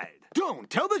tonight. Don't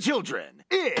tell the children.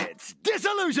 It's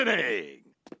disillusioning.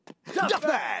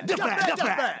 Duffman.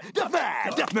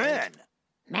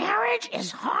 Marriage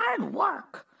is hard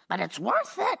work. But it's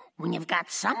worth it when you've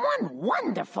got someone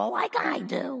wonderful like I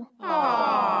do.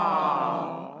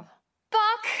 Aww.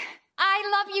 Buck, I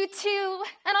love you too.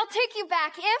 And I'll take you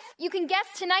back if you can guess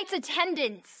tonight's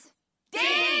attendance. D!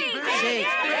 Let's see,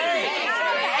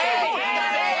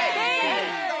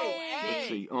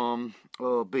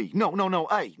 B. No,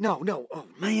 A. No. Oh,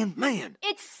 man.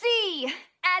 It's C,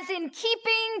 as in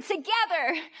keeping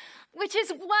together, which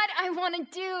is what I want to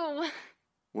do.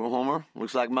 Well, Homer,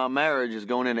 looks like my marriage is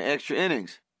going into extra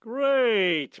innings.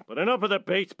 Great, but enough of the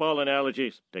baseball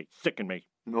analogies. They sicken me.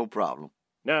 No problem.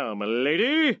 Now, my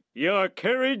lady, your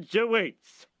carriage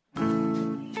awaits.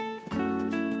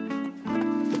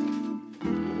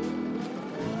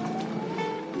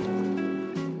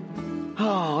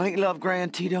 Oh, ain't love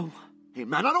grand, Tito? Hey,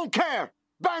 man, I don't care.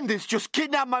 Bandits just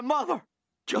kidnapped my mother.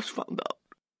 Just found out.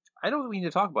 I don't think we need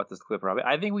to talk about this clip, Robbie.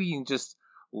 I think we can just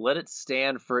let it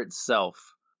stand for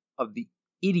itself. Of the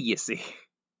idiocy.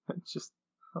 Just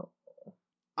oh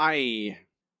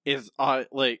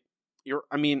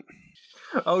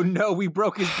no, we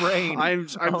broke his brain. I'm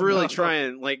really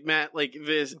trying, like, Matt, like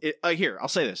this. Here, I'll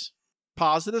say this.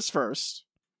 Positives first.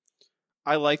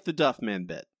 I like the Duffman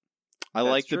bit. I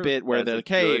like the bit where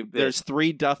there's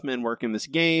 3 Duffmen working this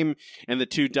game, and the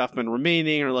 2 Duffmen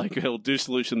remaining are like, he'll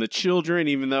disillusion the children,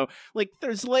 even though, like,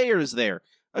 there's layers there.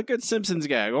 A good Simpsons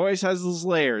gag always has those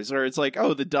layers where it's like,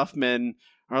 oh, the Duffmen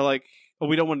are like, oh,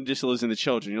 we don't want to disillusion the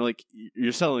children. You're like,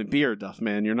 you're selling beer,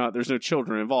 Duffman. You're not. There's no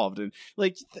children involved, and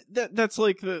like that's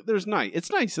like there's nice. It's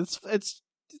nice. It's.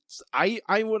 I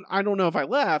don't know if I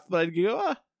laugh, but I'd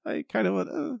go, I kind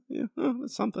of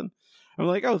that's something. I'm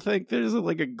like, oh, there's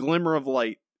like a glimmer of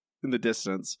light in the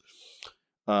distance.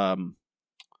 But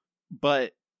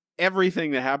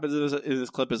everything that happens in this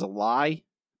clip is a lie.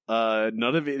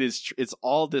 None of it is. It's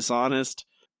all dishonest.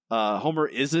 Homer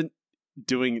isn't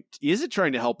trying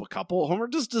to help a couple. Homer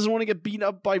just doesn't want to get beat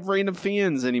up by random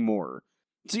fans anymore.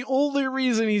 It's the only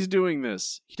reason he's doing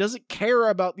this. He doesn't care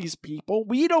about these people.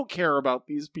 We don't care about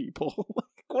these people.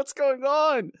 what's going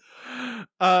on?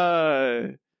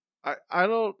 I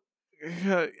don't.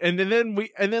 And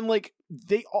then like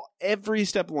every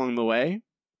step along the way,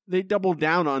 they double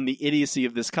down on the idiocy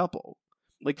of this couple.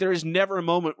 Like there is never a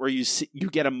moment where you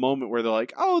get a moment where they're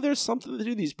like, oh, there's something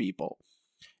to these people.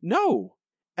 No,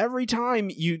 every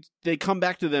time they come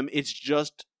back to them, it's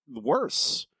just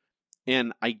worse.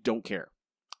 And I don't care.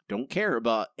 Don't care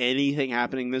about anything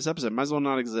happening in this episode. Might as well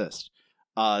not exist.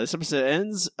 This episode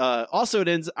ends. Also, it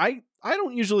ends. I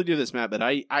don't usually do this, Matt, but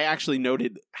I actually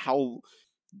noted how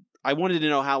I wanted to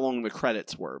know how long the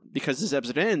credits were because this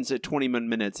episode ends at 21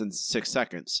 minutes and 6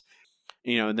 seconds.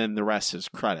 And then the rest is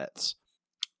credits.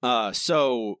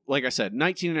 So, like I said,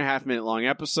 19.5-minute long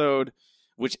episode,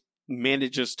 which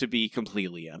manages to be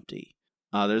completely empty.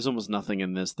 There's almost nothing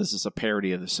in this. This is a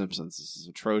parody of The Simpsons. This is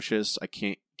atrocious. We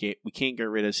can't get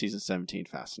rid of season 17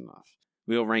 fast enough.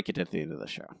 We'll rank it at the end of the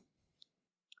show.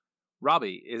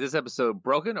 Robbie, is this episode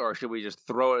broken, or should we just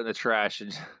throw it in the trash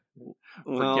and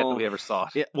forget that we ever saw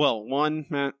it? One,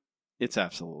 Matt, it's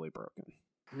absolutely broken.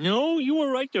 No, you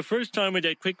were right the first time with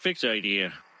that quick fix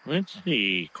idea. Let's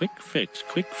see. Quick fix.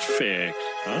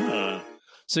 Ah.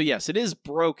 So, yes, it is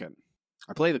broken.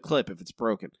 I play the clip if it's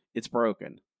broken. It's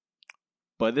broken.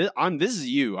 But this is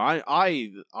you.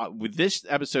 With this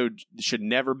episode should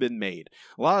never been made.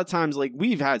 A lot of times, like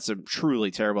we've had some truly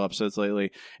terrible episodes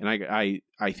lately, and I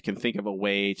can think of a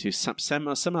way to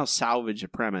somehow salvage a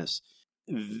premise.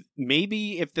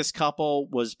 Maybe if this couple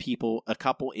was a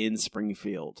couple in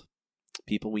Springfield,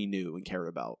 people we knew and cared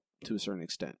about to a certain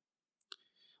extent.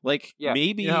 Like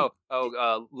maybe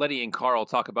Letty and Carl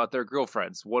talk about their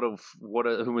girlfriends. One of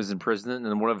whom was in prison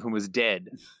and one of whom was dead.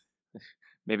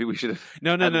 Maybe we should have.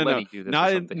 No.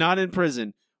 Not in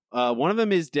prison. One of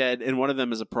them is dead, and one of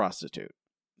them is a prostitute.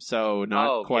 So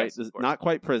not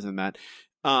quite prison, Matt.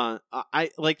 I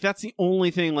like that's the only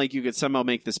thing like you could somehow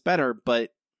make this better,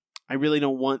 but I really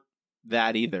don't want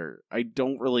that either. I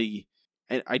don't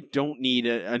need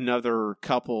another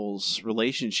couple's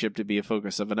relationship to be a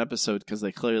focus of an episode because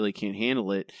they clearly can't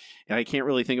handle it, and I can't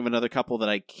really think of another couple that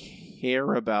I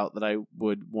care about that I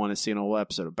would want to see an whole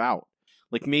episode about.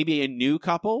 Like maybe a new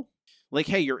couple, like,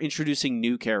 hey, you're introducing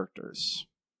new characters,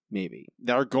 maybe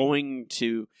that are going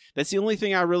to, that's the only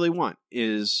thing I really want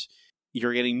is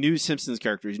you're getting new Simpsons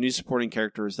characters, new supporting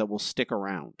characters that will stick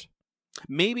around.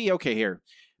 Maybe,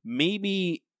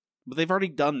 but they've already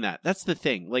done that. That's the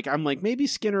thing. Like, I'm like, maybe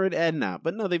Skinner and Edna,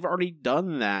 but no, they've already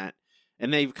done that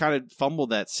and they've kind of fumbled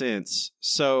that since.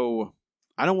 So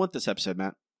I don't want this episode,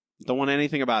 Matt. Don't want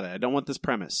anything about it. I don't want this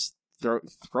premise.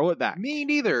 Throw it back. Me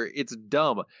neither. It's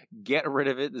dumb. Get rid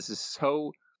of it. This is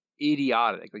so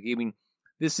idiotic. Like, I mean,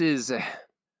 this is,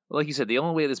 like you said, the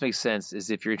only way this makes sense is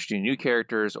if you're introducing new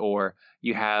characters or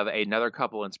you have another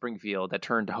couple in Springfield that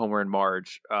turn to Homer and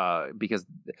Marge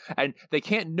and they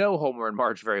can't know Homer and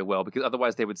Marge very well because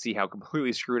otherwise they would see how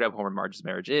completely screwed up Homer and Marge's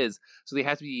marriage is. So they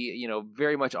have to be,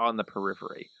 very much on the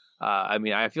periphery. I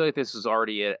mean, I feel like this was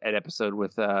already an episode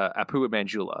with Apu and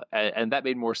Manjula, and that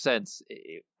made more sense.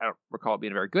 I don't recall it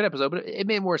being a very good episode, but it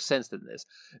made more sense than this.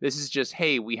 This is just,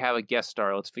 hey, we have a guest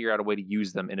star. Let's figure out a way to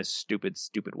use them in a stupid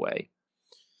way.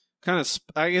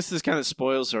 I guess this kind of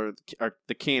spoils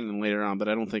the canon later on, but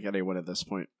I don't think anyone at this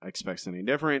point expects any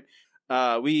different.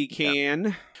 We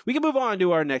can move on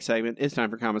to our next segment. It's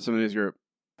time for comments from the news group.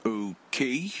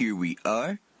 Okay, here we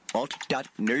are.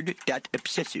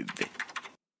 Alt.nerd.obsessive.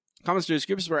 Comments News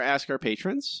Group is where I ask our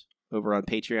patrons over on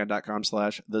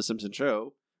patreon.com/The Simpsons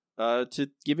Show to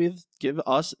give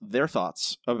us their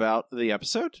thoughts about the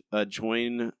episode.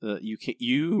 Join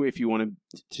you if you want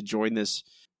to join this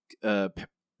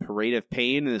parade of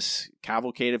pain, this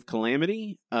cavalcade of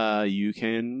calamity. You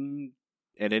can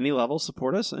at any level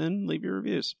support us and leave your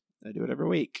reviews. I do it every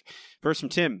week. First from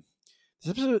Tim.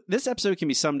 This episode can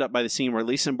be summed up by the scene where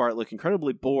Lisa and Bart look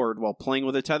incredibly bored while playing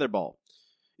with a tetherball.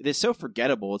 It is so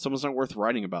forgettable, it's almost not worth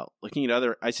writing about. Looking at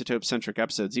other isotope-centric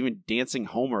episodes, even Dancing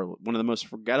Homer, one of the most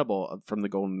forgettable from the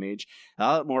Golden Age, a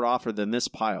lot more to offer than this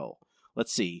pile.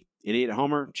 Let's see. Idiot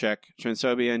Homer? Check.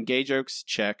 Transphobia and gay jokes?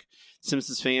 Check.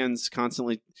 Simpsons fan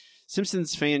constantly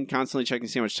checking to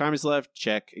see how much time is left?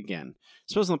 Check again.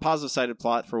 Suppose on the positive side of the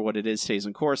plot for what it is stays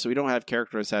in course, so we don't have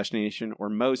character assassination or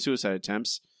Moe suicide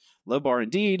attempts. Low bar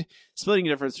indeed. Splitting the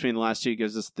difference between the last two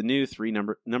gives us the new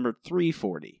number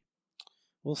 340.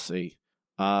 We'll see.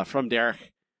 From Derek.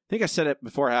 I think I said it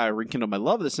before how I rekindled my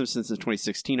love of The Simpsons in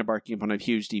 2016, embarking upon a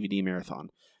huge DVD marathon.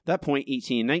 At that point,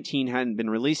 18 and 19 hadn't been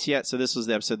released yet, so this was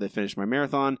the episode that finished my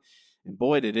marathon, and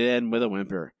boy, did it end with a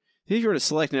whimper. If you were to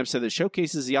select an episode that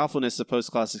showcases the awfulness of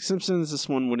post-classic Simpsons, this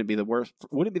one wouldn't be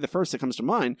the first that comes to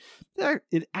mind.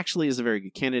 It actually is a very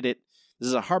good candidate. This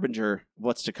is a harbinger of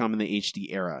what's to come in the HD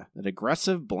era. That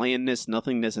aggressive blandness,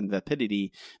 nothingness, and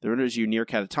vapidity that renders you near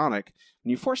catatonic.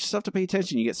 When you force yourself to pay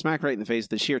attention, you get smacked right in the face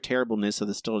with the sheer terribleness of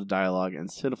the stilted dialogue and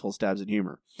pitiful stabs at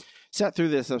humor. Sat through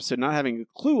this episode not having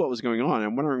a clue what was going on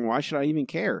and wondering why should I even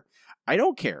care. I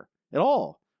don't care at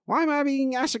all. Why am I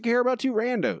being asked to care about two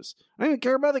randos? I don't even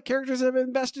care about the characters I've been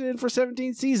invested in for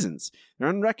 17 seasons. They're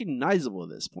unrecognizable at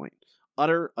this point.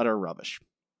 Utter rubbish.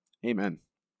 Amen.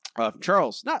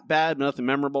 Charles, not bad, nothing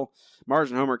memorable. Marge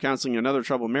and Homer counseling another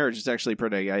troubled marriage is actually a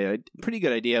pretty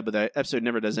good idea, but the episode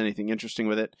never does anything interesting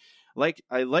with it.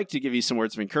 I like to give you some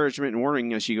words of encouragement and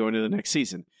warning as you go into the next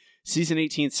season. Season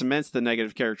 18 cements the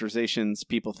negative characterizations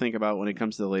people think about when it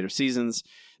comes to the later seasons.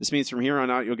 This means from here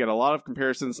on out, you'll get a lot of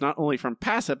comparisons, not only from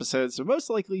past episodes, but most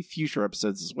likely future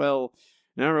episodes as well.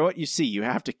 No matter what you see, you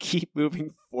have to keep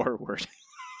moving forward.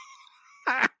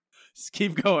 Just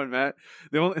keep going, Matt.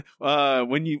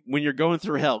 When you're going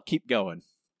through hell, keep going.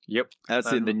 Yep. That's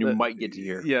and then you might get to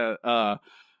hear. Yeah.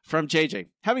 From JJ.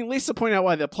 Having Lisa point out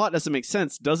why the plot doesn't make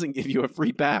sense doesn't give you a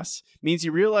free pass. Means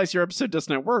you realize your episode does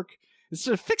not work.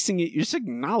 Instead of fixing it, you just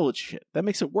acknowledge it. That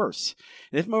makes it worse.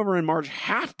 And if Homer and Marge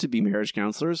have to be marriage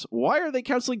counselors, why are they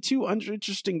counseling two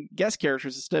uninteresting guest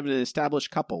characters instead of an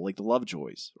established couple like the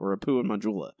Lovejoys or Apu and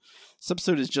Manjula? This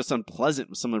episode is just unpleasant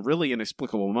with some really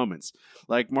inexplicable moments,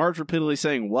 like Marge repeatedly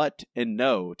saying what and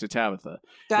no to Tabitha.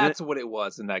 That's what it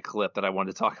was in that clip that I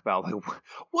wanted to talk about. Like,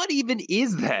 what even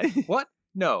is that? What?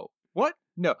 No. What?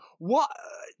 No. What?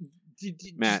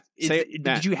 Matt,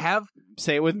 did you have...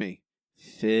 Say it with me.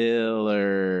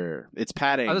 Filler. It's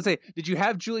padding. I was going to say, did you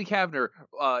have Julie Kavner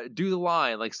do the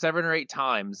line like 7 or 8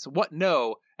 times? What?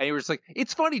 No. And you were just like,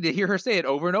 it's funny to hear her say it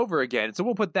over and over again. So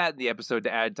we'll put that in the episode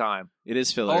to add time. It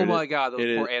is filler. Oh my God,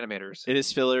 those poor animators. It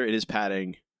is filler. It is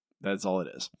padding. That's all it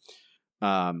is.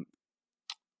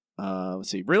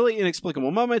 Let's see. Really inexplicable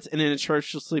moments and an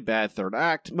atrociously bad third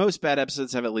act. Most bad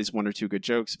episodes have at least 1 or 2 good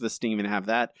jokes, but this didn't even have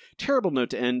that. Terrible note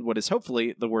to end what is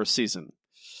hopefully the worst season.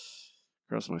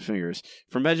 Cross my fingers.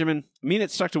 From Benjamin, I mean,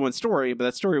 it stuck to one story, but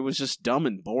that story was just dumb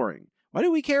and boring. Why do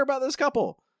we care about this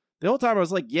couple? The whole time I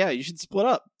was like, yeah, you should split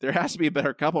up. There has to be a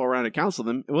better couple around to counsel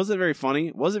them. It wasn't very funny.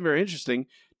 It wasn't very interesting.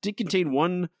 It did contain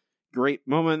one great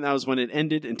moment. That was when it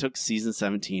ended and took season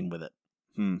 17 with it.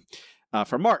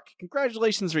 From Mark,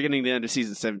 congratulations for getting to the end of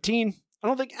season 17. I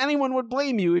don't think anyone would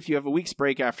blame you if you have a week's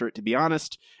break after it, to be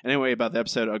honest. Anyway, about the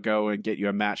episode, I'll go and get you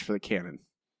a match for the canon.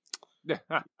 Yeah.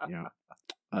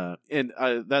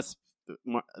 That's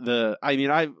the. I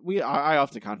mean, I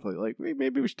often contemplate like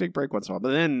maybe we should take a break once in a while,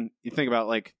 but then you think about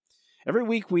like every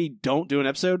week we don't do an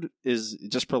episode it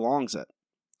just prolongs it,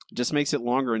 just makes it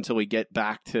longer until we get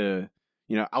back to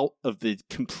out of the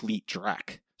complete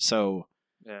dreck. So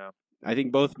yeah, I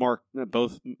think both Matt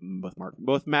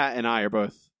and I are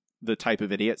both the type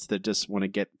of idiots that just want to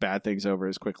get bad things over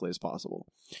as quickly as possible.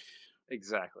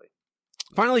 Exactly.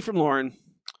 Finally, from Lauren.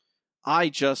 I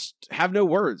just have no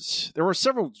words. There were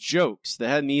several jokes that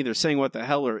had me either saying what the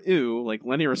hell or ew, like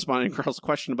Lenny responding to Carl's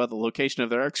question about the location of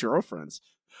their ex-girlfriends.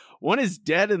 One is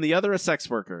dead and the other a sex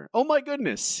worker. Oh my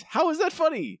goodness. How is that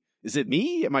funny? Is it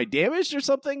me? Am I damaged or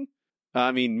something?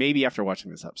 I mean, maybe after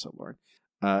watching this episode, Lauren.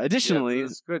 Additionally...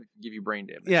 This could give you brain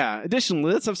damage. Yeah,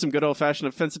 additionally, let's have some good old-fashioned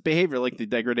offensive behavior like the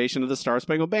degradation of the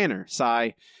Star-Spangled Banner.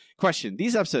 Sigh. Question.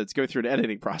 These episodes go through an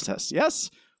editing process, yes?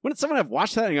 Wouldn't someone have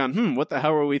watched that and gone, what the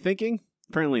hell were we thinking?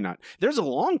 Apparently not. There's a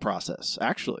long process,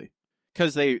 actually,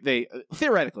 because they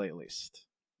theoretically, at least,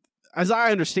 as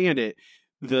I understand it,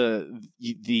 the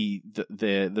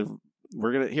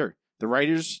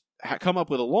writers come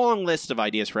up with a long list of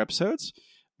ideas for episodes,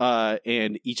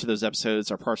 and each of those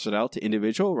episodes are parceled out to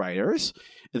individual writers.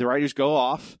 And the writers go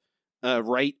off,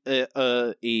 write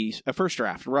a first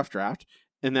draft, a rough draft,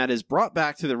 and that is brought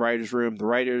back to the writers' room. The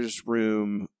writers'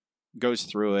 room goes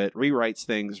through it, rewrites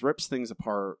things, rips things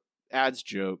apart, adds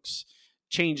jokes,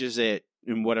 changes it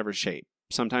in whatever shape.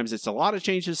 Sometimes it's a lot of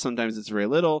changes, sometimes it's very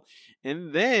little.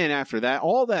 And then after that,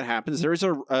 all that happens, there's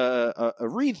a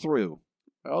read through.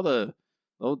 All the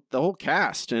whole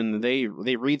cast, and they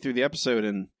read through the episode,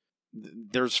 and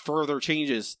there's further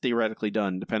changes theoretically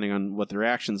done depending on what the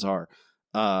reactions are.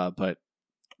 But I'm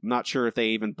not sure if they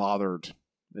even bothered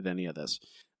with any of this.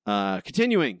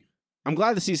 Continuing. I'm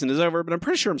glad the season is over, but I'm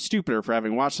pretty sure I'm stupider for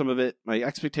having watched some of it. My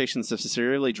expectations have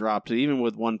severely dropped, even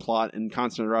with one plot and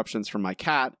constant interruptions from my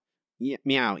cat.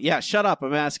 Meow. Yeah, shut up.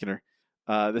 I'm asking her.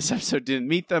 This episode didn't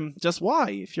meet them. Just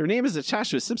why? If your name is attached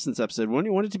to a Simpsons episode, wouldn't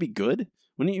you want it to be good?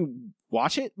 Wouldn't you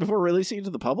watch it before releasing it to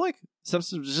the public? This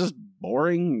episode was just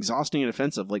boring, exhausting, and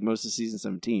offensive like most of season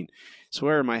 17.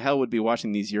 Swear my hell would be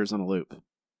watching these years on a loop.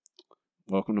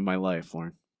 Welcome to my life,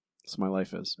 Lauren. That's what my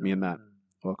life is. Me and Matt.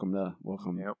 Welcome.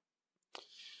 Yep.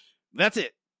 That's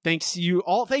it. Thank you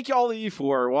all of you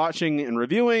for watching and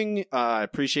reviewing. I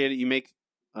appreciate it. You make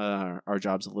our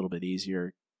jobs a little bit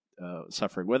easier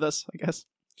suffering with us, I guess.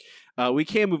 We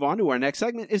can move on to our next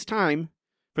segment. It's time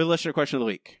for the listener question of the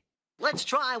week. Let's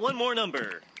try one more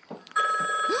number.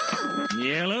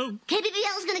 Yellow.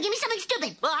 KBBL is going to give me something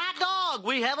stupid. The hot dog.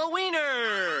 We have a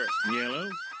wiener.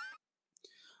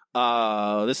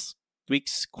 Yellow. This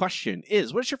week's question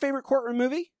is, what is your favorite courtroom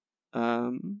movie?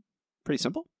 Pretty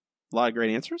simple. A lot of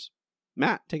great answers.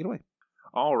 Matt, take it away.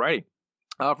 Alrighty.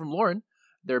 From Lauren,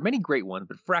 there are many great ones,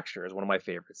 but Fracture is one of my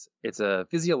favorites. It's a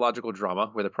physiological drama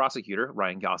where the prosecutor,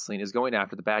 Ryan Gosling, is going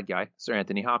after the bad guy, Sir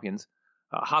Anthony Hopkins.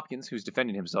 Hopkins, who's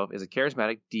defending himself, is a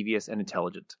charismatic, devious, and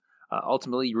intelligent.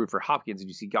 Ultimately, you root for Hopkins and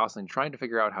you see Gosling trying to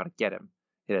figure out how to get him.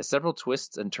 It has several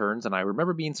twists and turns, and I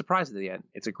remember being surprised at the end.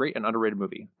 It's a great and underrated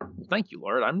movie. Thank you,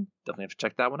 Lauren. I'm definitely have to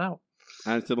check that one out.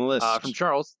 Add it to the list. From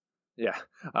Charles,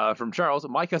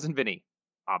 My Cousin Vinny,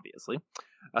 obviously.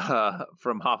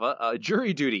 From Hoffa,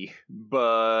 Jury Duty,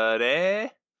 but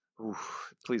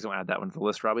please don't add that one to the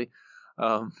list, Robbie.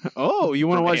 You want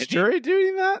to watch Andy. Jury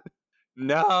Duty, Matt?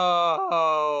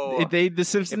 No. The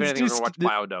Simpsons If anything, we're going to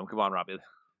watch Biodome. Come on, Robbie.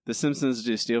 The Simpsons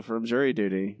do steal from Jury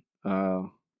Duty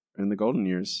in the golden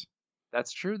years.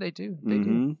 That's true. They do. They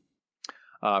do.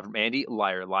 From Andy,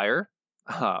 Liar, Liar.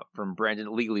 From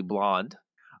Brandon, Legally Blonde.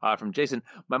 From Jason,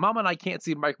 my mom and I can't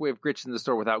see microwave grits in the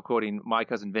store without quoting My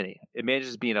Cousin Vinny. It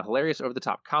manages being a hilarious,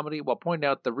 over-the-top comedy while pointing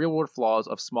out the real-world flaws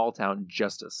of small-town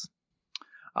justice.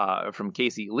 From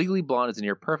Casey, Legally Blonde is a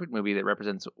near-perfect movie that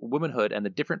represents womanhood and the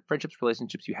different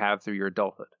relationships you have through your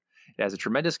adulthood. It has a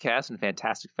tremendous cast and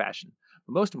fantastic fashion.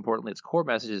 But most importantly, its core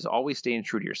message is always staying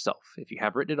true to yourself. If you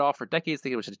have written it off for decades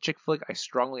thinking it was a chick flick, I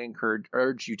strongly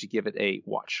urge you to give it a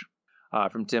watch.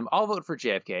 From Tim, I'll vote for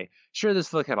JFK. Sure, this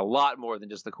flick had a lot more than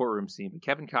just the courtroom scene, but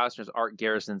Kevin Costner's Art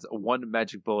Garrison's one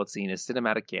magic bullet scene is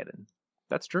cinematic canon.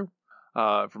 That's true.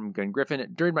 From Gunn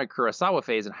Griffin, during my Kurosawa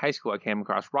phase in high school, I came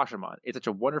across Rashomon. It's such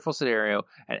a wonderful scenario,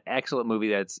 an excellent movie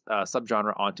that's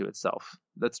subgenre onto itself.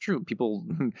 That's true. People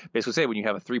basically say when you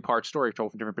have a 3-part story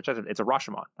told from different perspectives, it's a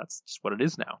Rashomon. That's just what it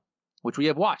is now, which we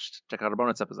have watched. Check out our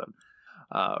bonus episode.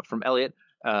 From Elliot,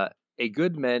 A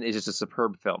Good Men is just a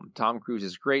superb film. Tom Cruise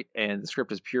is great, and the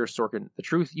script is pure Sorkin. The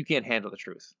truth, you can't handle the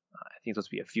truth. I think it's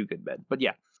supposed to be A Few Good Men. But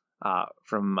yeah.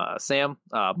 From Sam,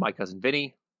 My Cousin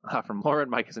Vinny. From Lauren,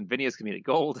 My Cousin Vinny is comedic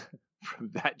gold.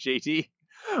 From Matt JT,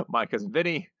 My Cousin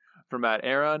Vinny. From Matt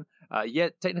Aaron,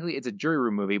 yet technically it's a jury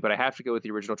room movie, but I have to go with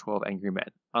the original 12 Angry Men.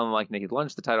 Unlike Naked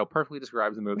Lunch, the title perfectly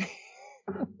describes the movie.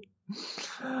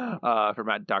 From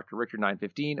Matt Dr. Richter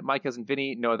 915, My Cousin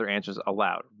Vinny, no other answers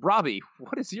allowed. Robbie,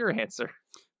 what is your answer?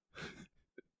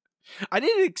 I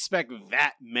didn't expect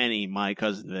that many My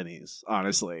Cousin Vinnies,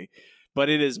 honestly, but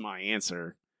it is my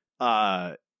answer.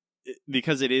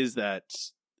 Because it is that,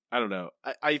 I don't know.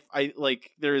 I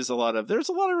like, there's a lot of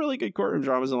really good courtroom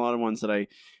dramas and a lot of ones that I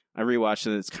rewatched,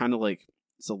 and it's kind of like,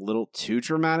 it's a little too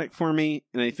dramatic for me.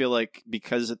 And I feel like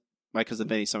because My Cousin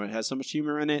Vinny has so much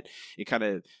humor in it, it kind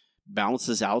of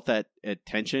balances out that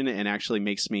tension and actually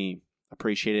makes me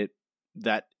appreciate it.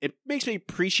 It makes me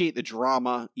appreciate the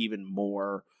drama even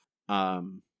more.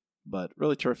 But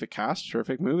really terrific cast,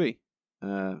 terrific movie.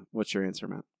 What's your answer,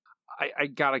 Matt? I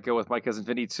gotta go with My Cousin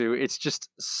Vinny too. It's just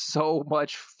so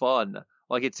much fun.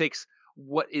 Like, it takes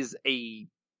what is I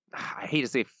hate to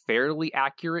say fairly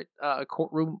accurate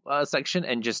courtroom section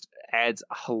and just adds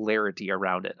hilarity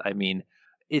around it. I mean,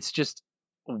 it's just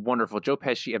wonderful. Joe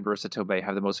Pesci and Marissa Tomei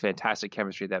have the most fantastic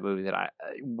chemistry in that movie that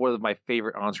one of my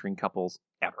favorite on-screen couples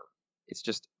ever. It's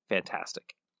just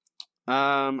fantastic.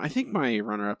 I think my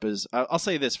runner-up is, I'll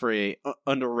say this for a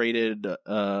underrated,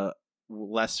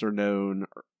 lesser known,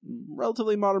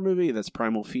 relatively modern movie, that's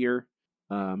Primal Fear.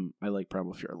 I like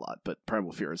Primal Fear a lot, but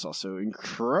Primal Fear is also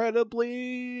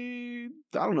incredibly,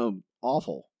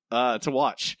 awful to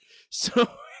watch. So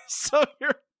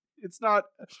it's not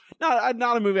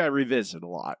a movie I revisit a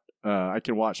lot. I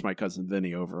can watch My Cousin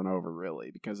Vinny over and over,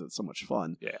 really, because it's so much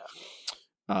fun.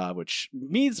 Yeah. Which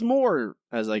means more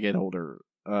as I get older,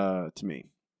 to me.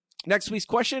 Next week's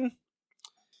question,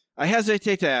 I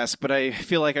hesitate to ask, but I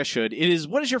feel like I should. It is,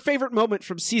 what is your favorite moment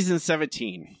from season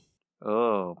 17?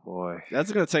 Oh, boy.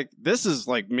 This is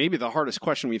like maybe the hardest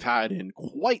question we've had in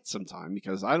quite some time,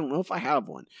 because I don't know if I have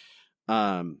one.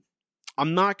 I'm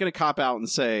not going to cop out and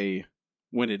say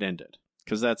when it ended,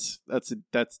 because that's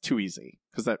too easy.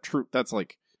 Because that's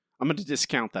like, I'm going to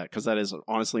discount that, because that is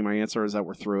honestly my answer, is that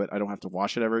we're through it. I don't have to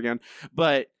watch it ever again.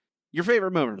 But your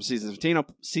favorite moment from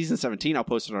season 17, I'll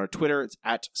post it on our Twitter. It's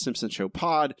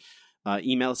 @SimpsonsShowPod.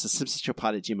 Email us at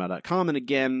simpsonshowpod@gmail.com. And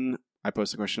again, I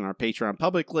post the question on our Patreon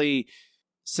publicly.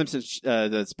 Simpsons.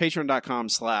 That's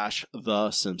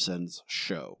patreon.com/The Simpsons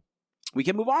Show. We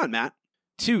can move on, Matt,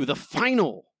 to the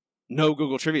final No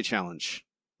Google Trivia Challenge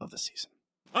of the season.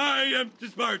 I am too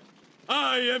smart.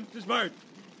 I am too smart.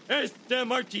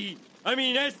 S-M-R-T. I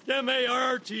mean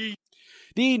S-M-A-R-R-T.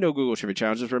 The No Google Trivia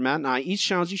Challenge is where Matt and I each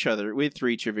challenge each other with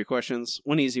 3 trivia questions,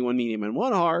 1 easy, 1 medium, and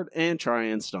 1 hard, and try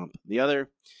and stump the other.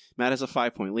 Matt has a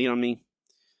 5-point lead on me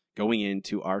going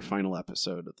into our final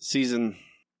episode of the season.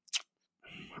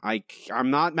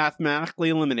 I'm not mathematically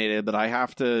eliminated, but I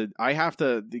have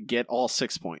to get all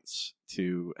 6 points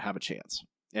to have a chance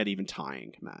at even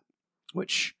tying Matt,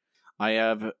 which I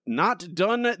have not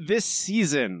done this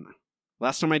season.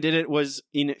 Last time I did it was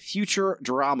in Future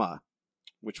Drama,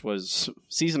 which was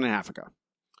season and a half ago.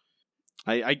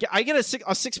 I get a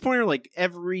 6-pointer like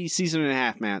every season and a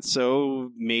half, Matt.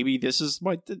 So maybe this is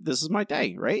my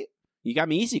day, right? You got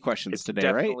me easy questions today,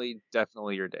 right?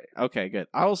 Definitely your day. Okay, good.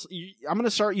 I'm going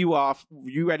to start you off.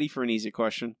 You ready for an easy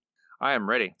question? I am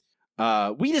ready.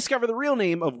 We discover the real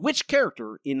name of which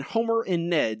character in Homer and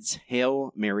Ned's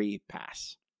Hail Mary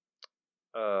Pass?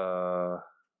 Oh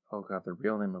god, the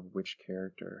real name of which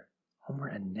character? Homer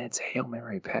and Ned's Hail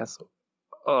Mary Pass.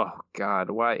 Oh god,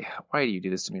 why do you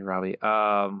do this to me, Robbie?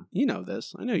 You know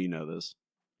this. I know you know this.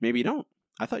 Maybe you don't.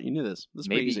 I thought you knew this. This is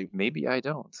pretty easy. Maybe I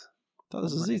don't. I thought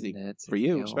this was easy for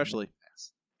you, especially.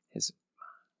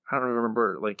 I don't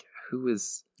remember who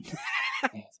is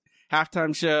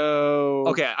halftime show.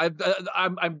 Okay,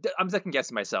 I'm second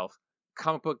guessing myself.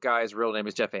 Comic book guy's real name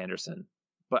is Jeff Anderson,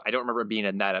 but I don't remember it being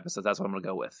in that episode. That's what I'm gonna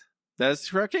go with. That's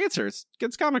the correct answer.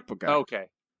 It's comic book guy. Okay,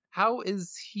 how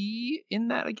is he in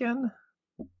that again?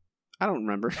 I don't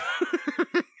remember.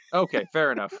 Okay,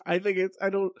 fair enough. I think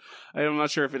I'm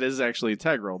not sure if it is actually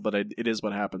integral, but it is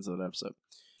what happens in that episode.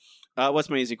 What's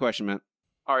my easy question, Matt?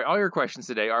 All right, all your questions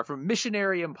today are from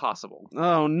Missionary Impossible.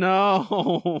 Oh,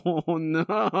 no.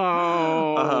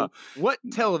 No. What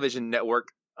television network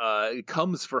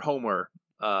comes for Homer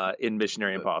in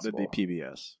Missionary Impossible? The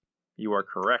PBS. You are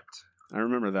correct. I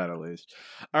remember that at least.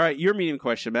 All right, your medium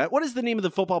question, Matt. What is the name of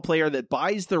the football player that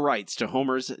buys the rights to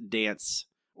Homer's dance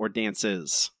or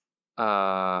dances?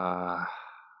 God,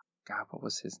 what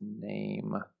was his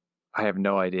name? I have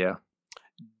no idea.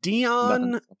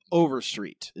 Dion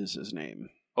Overstreet is his name.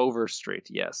 Overstreet,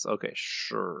 yes. Okay,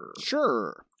 sure.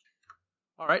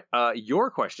 All right,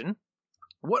 your question.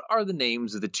 What are the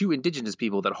names of the 2 indigenous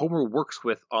people that Homer works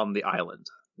with on the island?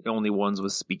 The only ones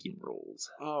with speaking roles.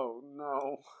 Oh,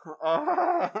 no.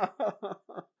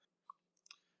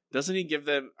 Doesn't he give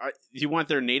them... do you want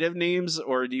their native names,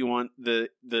 or do you want the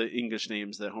English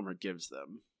names that Homer gives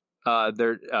them?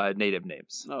 Their native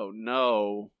names. Oh,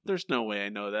 no. There's no way I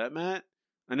know that, Matt.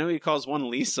 I know he calls one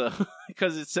Lisa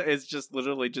because it's just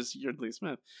literally just Yeardley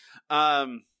Smith.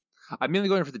 I'm mainly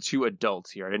going for the 2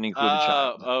 adults here. I didn't include a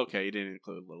child. Okay, you didn't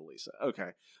include little Lisa.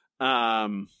 Okay.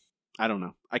 I don't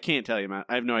know. I can't tell you, Matt.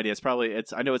 I have no idea.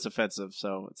 I know it's offensive,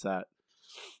 so it's that.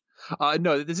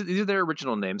 No, these are their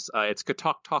original names. It's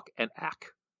Katok Tok and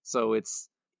Ak. So it's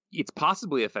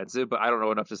possibly offensive, but I don't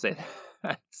know enough to say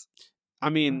that. I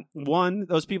mean, one,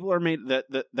 those people are made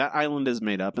that island is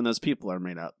made up, and those people are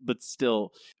made up. But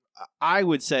still, I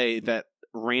would say that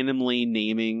randomly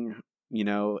naming,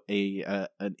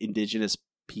 an indigenous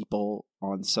people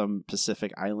on some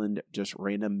Pacific island, just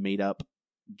random made up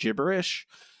gibberish,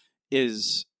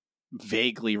 is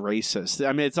vaguely racist.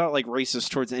 I mean, it's not like racist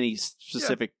towards any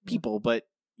specific people, but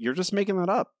you're just making that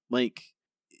up.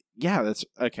 That's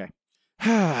okay.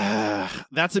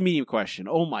 That's a medium question.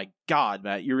 Oh my God,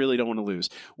 Matt, you really don't want to lose.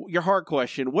 Your hard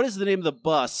question: what is the name of the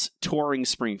bus touring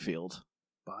Springfield?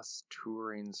 Bus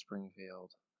touring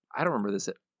Springfield. I don't remember this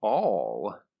at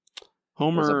all.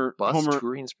 Homer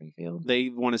touring Springfield. They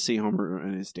want to see Homer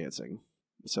and his dancing,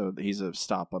 so he's a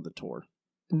stop on the tour.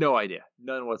 No idea,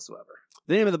 none whatsoever.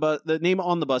 The name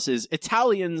on the bus is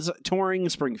Italians Touring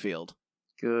Springfield.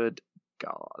 Good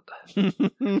God.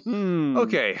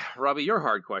 Okay, Robbie, your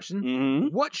hard question. Mm-hmm.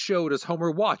 What show does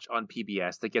Homer watch on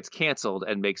PBS that gets canceled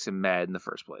and makes him mad in the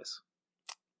first place?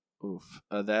 Oof.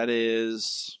 That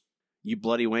is You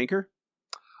Bloody Wanker?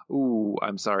 Ooh,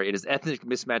 I'm sorry. It is Ethnic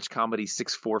Mismatch Comedy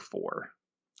 644.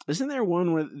 Isn't there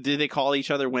one where do they call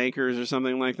each other wankers or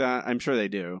something like that? I'm sure they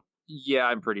do. Yeah,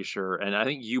 I'm pretty sure. And I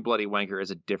think You Bloody Wanker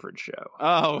is a different show.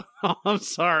 Oh, I'm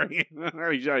sorry.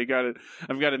 I got it.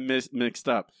 I've got it mixed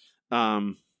up.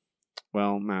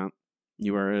 Well, Matt,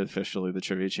 you are officially the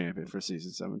trivia champion for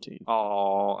season 17.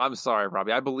 Oh, I'm sorry,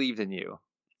 Robbie. I believed in you.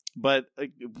 But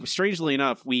strangely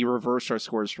enough, we reversed our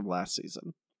scores from last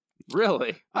season.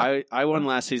 Really? I won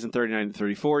last season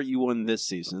 39-34. You won this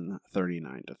season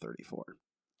 39-34.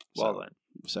 Well then.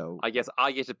 So I guess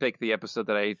I get to pick the episode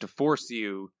that I hate to force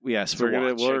you. Yes, to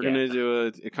we're watch gonna again.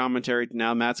 do a commentary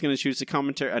now. Matt's gonna choose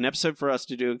an episode for us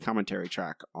to do a commentary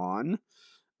track on.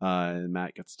 And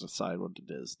Matt gets to decide what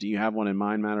it is. Do you have one in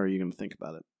mind, Matt, or are you gonna think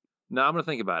about it? No, I'm gonna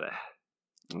think about it.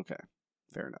 Okay,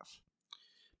 fair enough.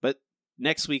 But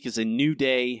next week is a new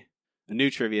day, a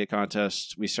new trivia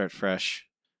contest. We start fresh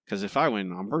because if I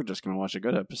win, we're just gonna watch a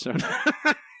good episode.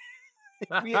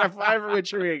 If I ever win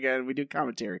trivia again, we do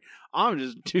commentary. I'm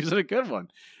just choosing a good one.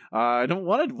 I don't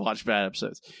want to watch bad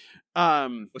episodes.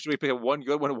 Should we pick a one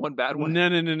good one and one bad one? No.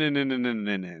 We're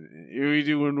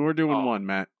doing one,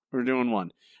 Matt. We're doing one.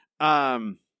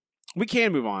 We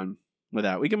can move on with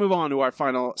that. We can move on to our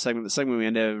final segment, the segment we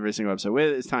end every single episode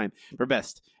with. It's time for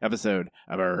best episode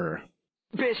ever.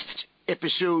 Best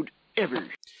episode ever.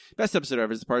 Best episode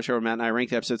ever is the part of the show where Matt and I rank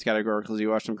the episodes categorically as you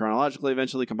watch them chronologically,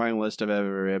 eventually compiling a list of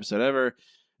every episode ever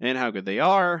and how good they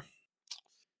are.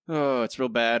 Oh, it's real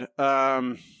bad.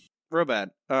 Real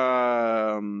bad.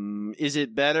 Is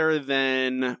it better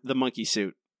than the monkey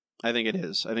suit? I think it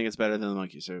is. I think it's better than the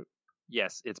monkey suit.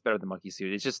 Yes, it's better than Monkey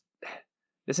Suit. It's just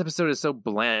this episode is so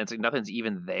bland. It's like nothing's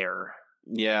even there.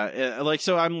 Yeah,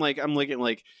 so I'm looking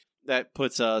like that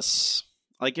puts us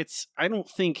like it's. I don't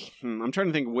think I'm trying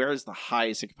to think where is the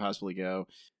highest it could possibly go.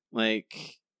 Like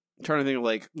I'm trying to think of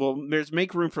like there's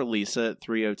Make Room for Lisa at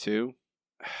 302,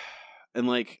 and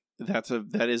like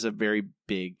that is a very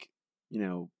big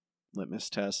litmus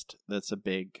test. That's a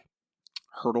big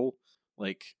hurdle.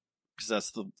 Like.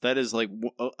 Because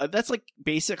that's like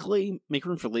basically Make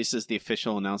Room for Lisa is the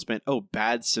official announcement. Oh,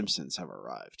 bad Simpsons have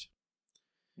arrived.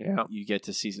 Yeah, you get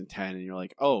to season 10 and you're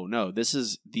like, oh no,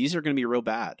 these are going to be real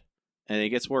bad, and it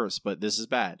gets worse, but this is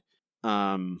bad.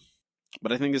 But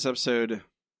I think this episode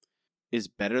is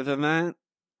better than that.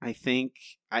 I think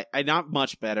I not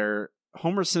much better.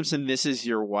 Homer Simpson, This Is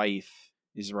Your Wife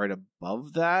is right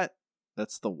above that.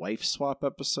 That's the wife swap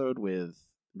episode with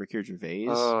Ricky Gervais.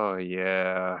 Oh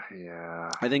yeah.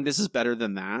 I think this is better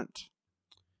than that.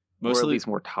 Or at least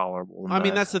more tolerable. I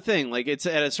mean, that's the thing. Like, it's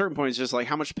at a certain point, it's just like,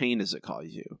 how much pain does it cause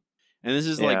you? And this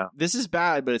is this is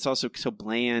bad, but it's also so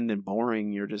bland and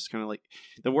boring. You're just kind of like,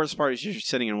 the worst part is you're just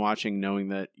sitting and watching, knowing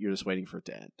that you're just waiting for it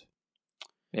to end.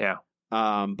 Yeah.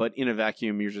 But in a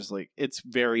vacuum, you're just like, it's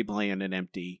very bland and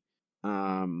empty.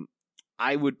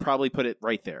 I would probably put it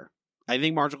right there. I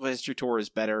think Magical History Tour is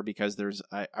better because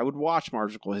I would watch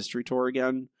Magical History Tour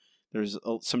again. There's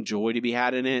some joy to be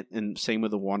had in it, and same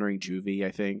with the Wandering Juvie.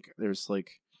 I think there's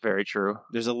very true.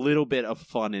 There's a little bit of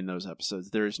fun in those episodes.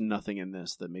 There's nothing in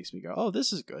this that makes me go, "Oh,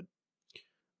 this is good."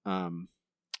 And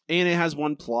it has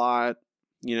one plot.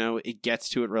 It gets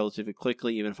to it relatively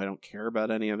quickly, even if I don't care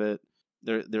about any of it.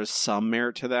 There's some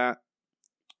merit to that.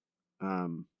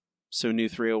 So New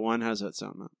 301, how's that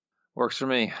sound, Matt? Works for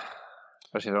me.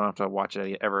 Especially I don't have to watch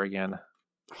it ever again.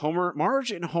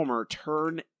 Marge and Homer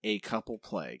Turn a Couple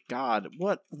Play. God,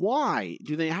 why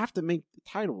do they have to make the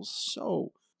titles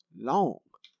so long?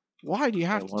 Why do you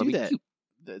have to do that? Cute.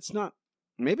 It's not.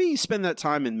 Maybe you spend that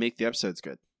time and make the episodes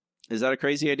good. Is that a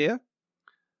crazy idea?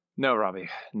 No, Robbie.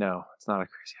 No, it's not a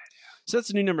crazy idea. So that's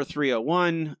the new number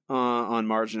 301 on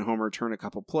Marge and Homer Turn a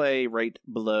Couple Play, right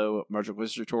below Magical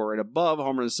History Tour, right above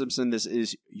Homer and Simpson. This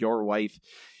Is Your Wife.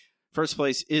 First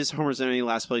place is Homer's Enemy.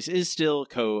 Last place is still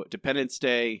Codependence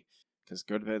Day, because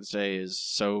Codependence Day is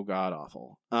so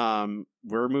god-awful.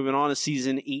 We're moving on to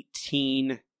season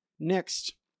 18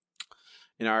 next.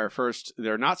 In our first,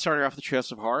 they're not starting off the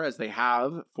Treehouse of Horror as they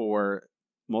have for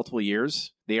multiple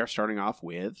years. They are starting off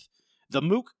with the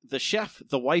Mook, the Chef,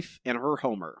 the Wife, and her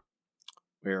Homer,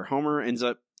 where Homer ends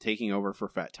up taking over for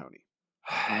Fat Tony.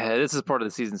 This is part of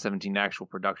the season 17 actual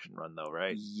production run, though,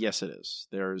 right? Yes, it is.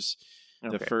 There's...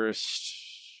 Okay. The first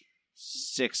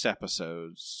 7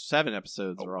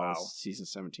 episodes are all season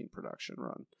 17 production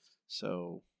run.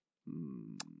 So,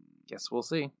 guess we'll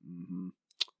see. Mm-hmm.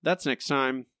 That's next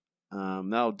time.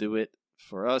 That'll do it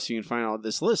for us. You can find all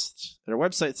this list at our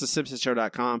website. It's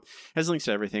thesimpsonshow.com. Has links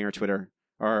to everything, our Twitter,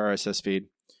 our RSS feed,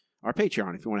 our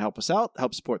Patreon. If you want to help us out,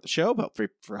 help support the show, help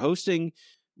for hosting.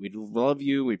 We'd love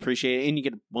you. We appreciate it. And you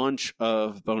get a bunch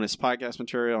of bonus podcast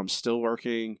material. I'm still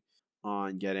working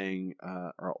on getting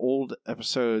our old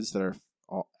episodes that are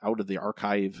out of the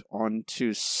archive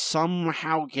onto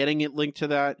somehow getting it linked to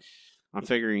that. I'm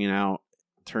figuring it out.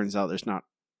 Turns out there's not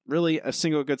really a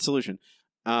single good solution.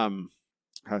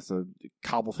 Has to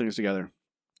cobble things together,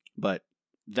 but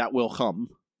that will come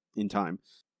in time.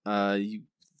 What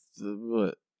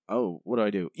do I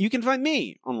do? You can find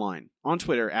me online on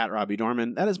Twitter at Robbie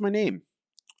Dorman. That is my name.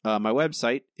 My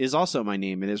website is also my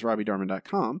name. It is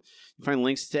RobbieDarman.com. You find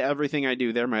links to everything I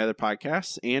do there, my other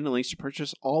podcasts, and links to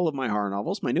purchase all of my horror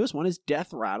novels. My newest one is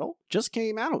Death Rattle. Just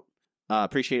came out.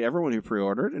 Appreciate everyone who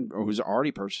pre-ordered or who's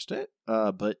already purchased it.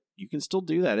 But you can still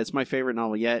do that. It's my favorite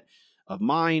novel yet of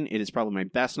mine. It is probably my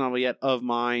best novel yet of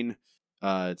mine.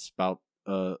 It's about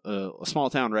a small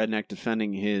town redneck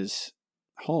defending his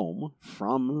home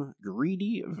from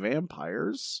greedy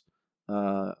vampires.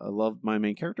 I love my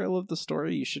main character. I love the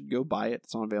story. You should go buy it.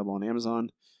 It's available on Amazon.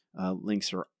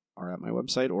 Links are at my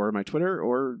website or my Twitter,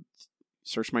 or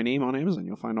search my name on Amazon.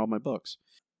 You'll find all my books.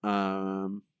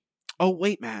 Oh,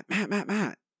 wait, Matt.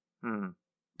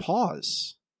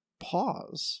 Pause.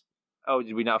 Oh,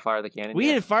 did we not fire the cannon? We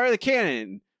yet? didn't fire the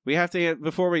cannon. We have to,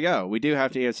 before we go, we do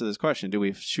have to answer this question. Do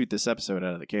we shoot this episode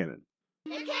out of the cannon?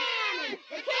 The cannon!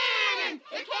 The cannon!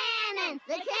 The cannon!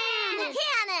 The cannon!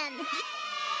 The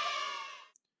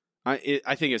cannon!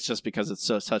 I think it's just because it's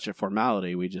such a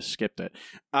formality, we just skipped it.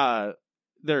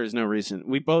 There is no reason.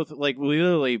 We both,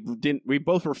 we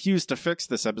both refused to fix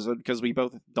this episode because we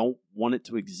both don't want it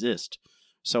to exist.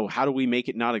 So how do we make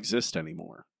it not exist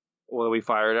anymore? Well, we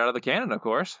fire it out of the cannon, of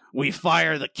course. We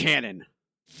fire the cannon.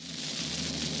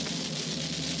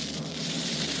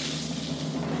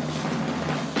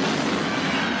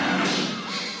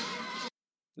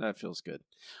 That feels good.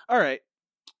 All right.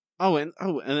 And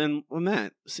then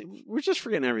Matt, see, we're just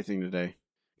forgetting everything today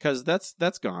because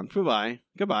that's gone. Goodbye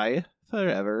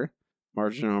forever.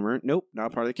 Marge and Homer. Nope,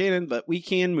 not part of the canon, but we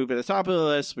can move to the top of the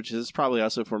list, which is probably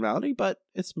also a formality, but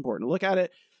it's important to look at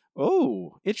it.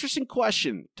 Oh, interesting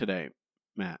question today,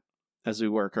 Matt, as we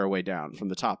work our way down from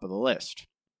the top of the list.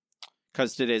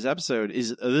 Because today's episode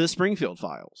is the Springfield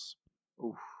Files.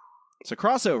 Oof. It's a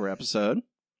crossover episode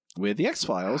with the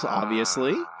X-Files,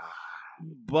 obviously.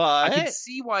 But I can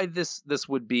see why this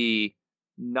would be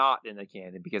not in the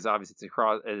canon, because obviously it's a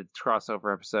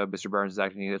crossover episode. Mr. Burns is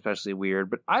acting especially weird,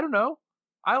 but I don't know.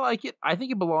 I like it. I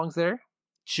think it belongs there.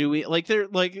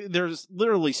 Chewie, there's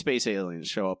literally space aliens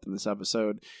show up in this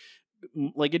episode.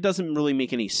 Like, it doesn't really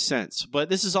make any sense. But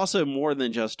this is also more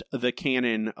than just the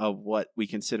canon of what we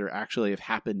consider actually have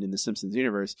happened in the Simpsons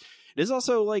universe. It is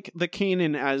also like the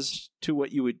canon as to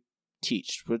what you would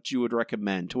teach, what you would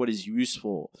recommend, to what is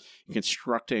useful in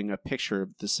constructing a picture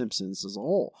of the Simpsons as a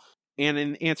whole. And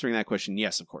in answering that question,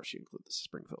 yes, of course, you include the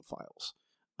Springfield Files.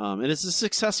 And it's a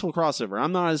successful crossover.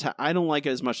 I don't like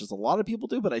it as much as a lot of people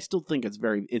do, but I still think it's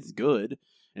good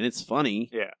and it's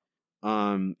funny. Yeah.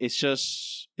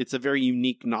 It's a very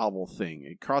unique novel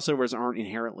thing. Crossovers aren't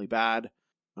inherently bad.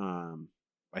 I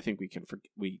think we can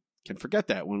forget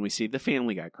that when we see the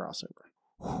Family Guy crossover.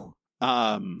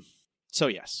 So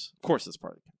yes, of course it's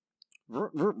part of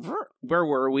it. Where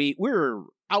were we? We were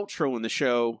outroing the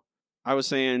show. I was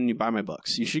saying you buy my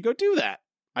books. You should go do that.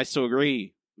 I still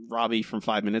agree, Robbie from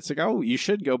 5 minutes ago. You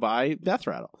should go buy Death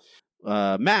Rattle.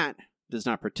 Matt does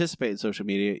not participate in social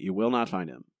media. You will not find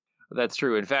him. That's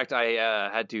true. In fact, I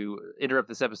had to interrupt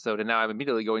this episode, and now I'm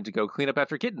immediately going to go clean up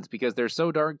after kittens because they're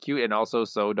so darn cute and also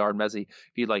so darn messy.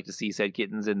 If you'd like to see said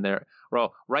kittens in their,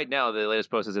 well, right now the latest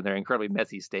post is in their incredibly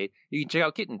messy state. You can check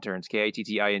out Kitten Turns,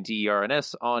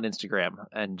 KITTINTERNS, on Instagram,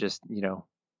 and just,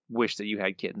 wish that you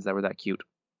had kittens that were that cute.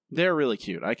 They're really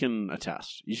cute. I can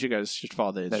attest. You guys should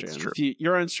follow the Instagram. That's true. If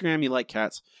you're on Instagram, you like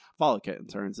cats, follow Kitten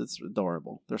Turns. It's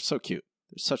adorable. They're so cute.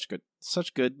 They're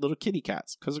such good little kitty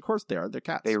cats. Because of course they are. They're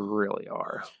cats. They really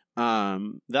are.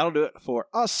 That'll do it for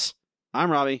us. I'm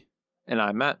Robbie. And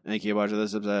I'm Matt. Thank you for watching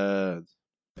this episode.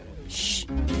 Shh.